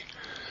deeply,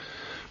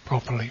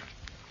 properly.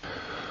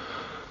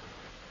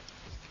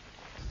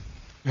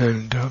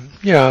 And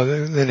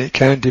then it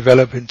can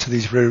develop into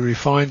these very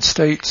refined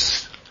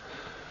states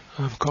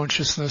of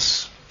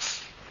consciousness.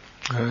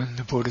 And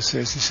the Buddha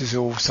says this is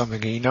all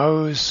something he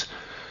knows,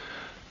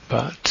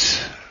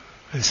 but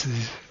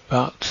the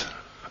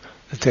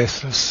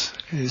deathless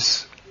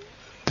is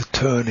the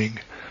turning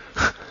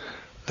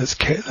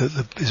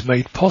that is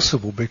made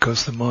possible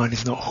because the mind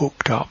is not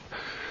hooked up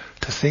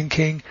to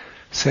thinking,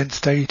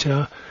 sense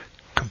data,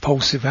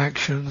 compulsive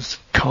actions,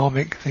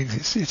 karmic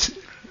things.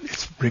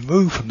 It's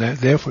removed from that.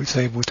 Therefore, it's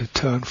able to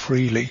turn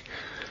freely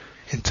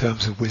in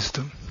terms of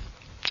wisdom.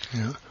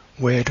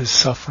 Where does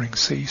suffering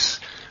cease?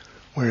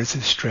 Where does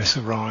distress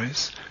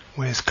arise?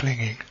 Where's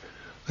clinging?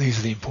 These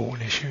are the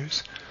important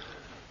issues,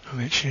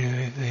 which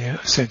the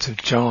sense of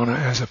jhana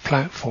as a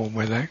platform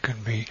where that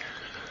can be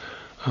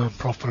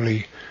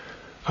properly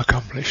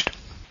accomplished.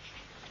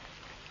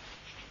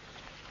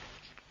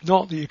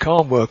 Not that you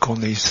can't work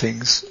on these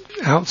things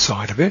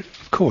outside of it.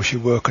 Of course, you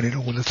work on it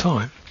all the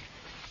time.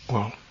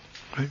 Well,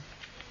 right?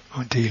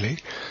 Ideally.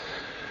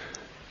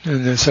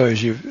 And so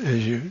as you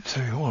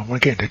say, I want to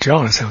get into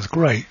jhana, sounds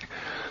great.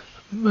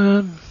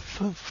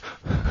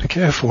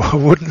 Careful, I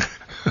wouldn't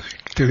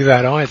do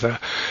that either.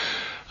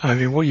 I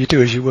mean, what you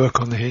do is you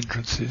work on the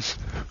hindrances.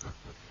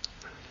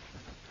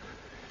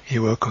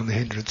 You work on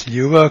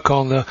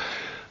the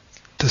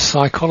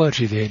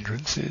psychology of the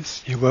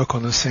hindrances. You work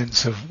on the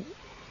sense of,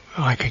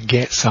 I can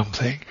get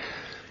something.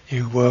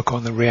 You work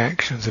on the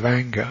reactions of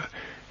anger.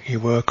 You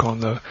work on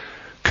the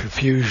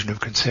confusion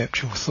of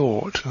conceptual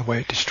thought, the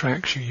way it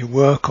distracts you. You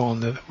work on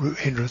the root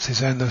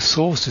hindrances and the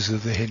sources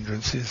of the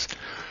hindrances.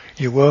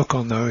 You work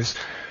on those,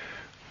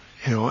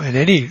 in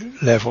any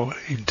level,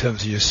 in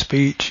terms of your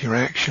speech, your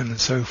action and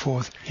so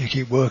forth. You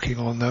keep working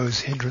on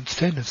those hindrance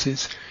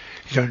tendencies.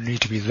 You don't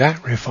need to be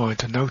that refined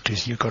to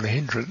notice you've got a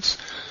hindrance.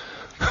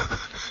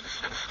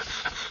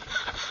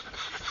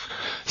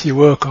 So you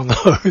work on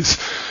those,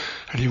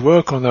 and you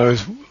work on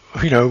those,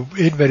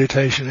 in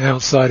meditation,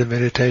 outside of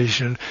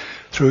meditation,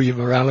 through your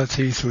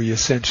morality, through your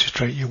sense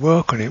restraint. You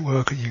work on it,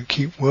 you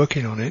keep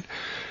working on it,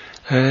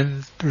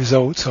 and the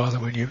results are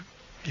that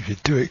if you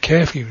do it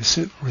carefully,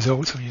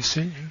 results when you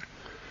see,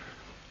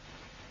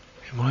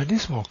 your mind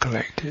is more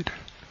collected,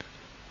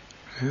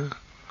 and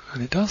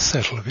it does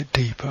settle a bit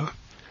deeper.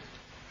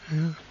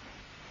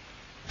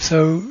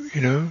 So,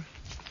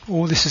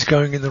 all this is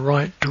going in the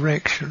right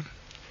direction.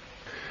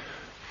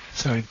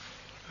 So,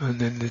 and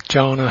then the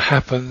jhana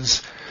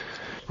happens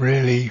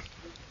really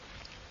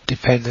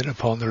dependent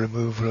upon the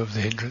removal of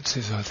the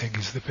hindrances, I think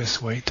is the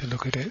best way to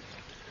look at it.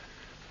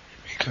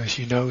 Because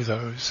you know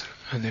those,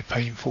 and they're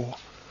painful,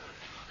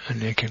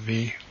 and they can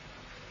be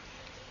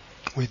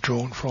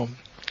withdrawn from,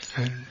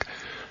 and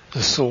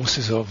the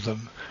sources of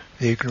them,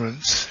 the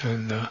ignorance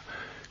and the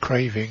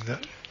craving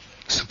that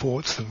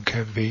supports them,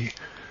 can be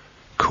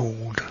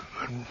cooled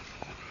and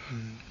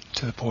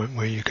to the point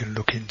where you can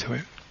look into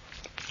it.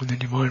 And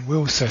then your mind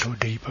will settle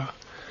deeper.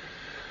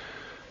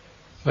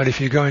 But if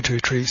you go into a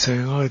retreat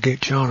saying, "Oh, I get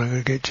jhana, I'm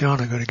going to get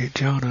jhana, I'm going to get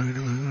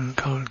jhana, I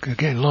can't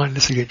get in line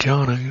unless I get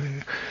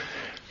jhana,"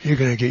 you're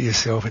going to get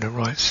yourself in a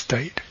right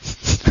state.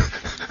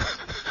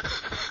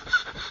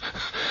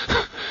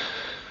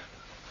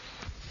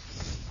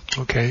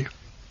 Okay.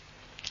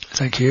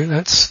 Thank you.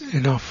 That's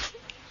enough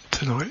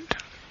tonight.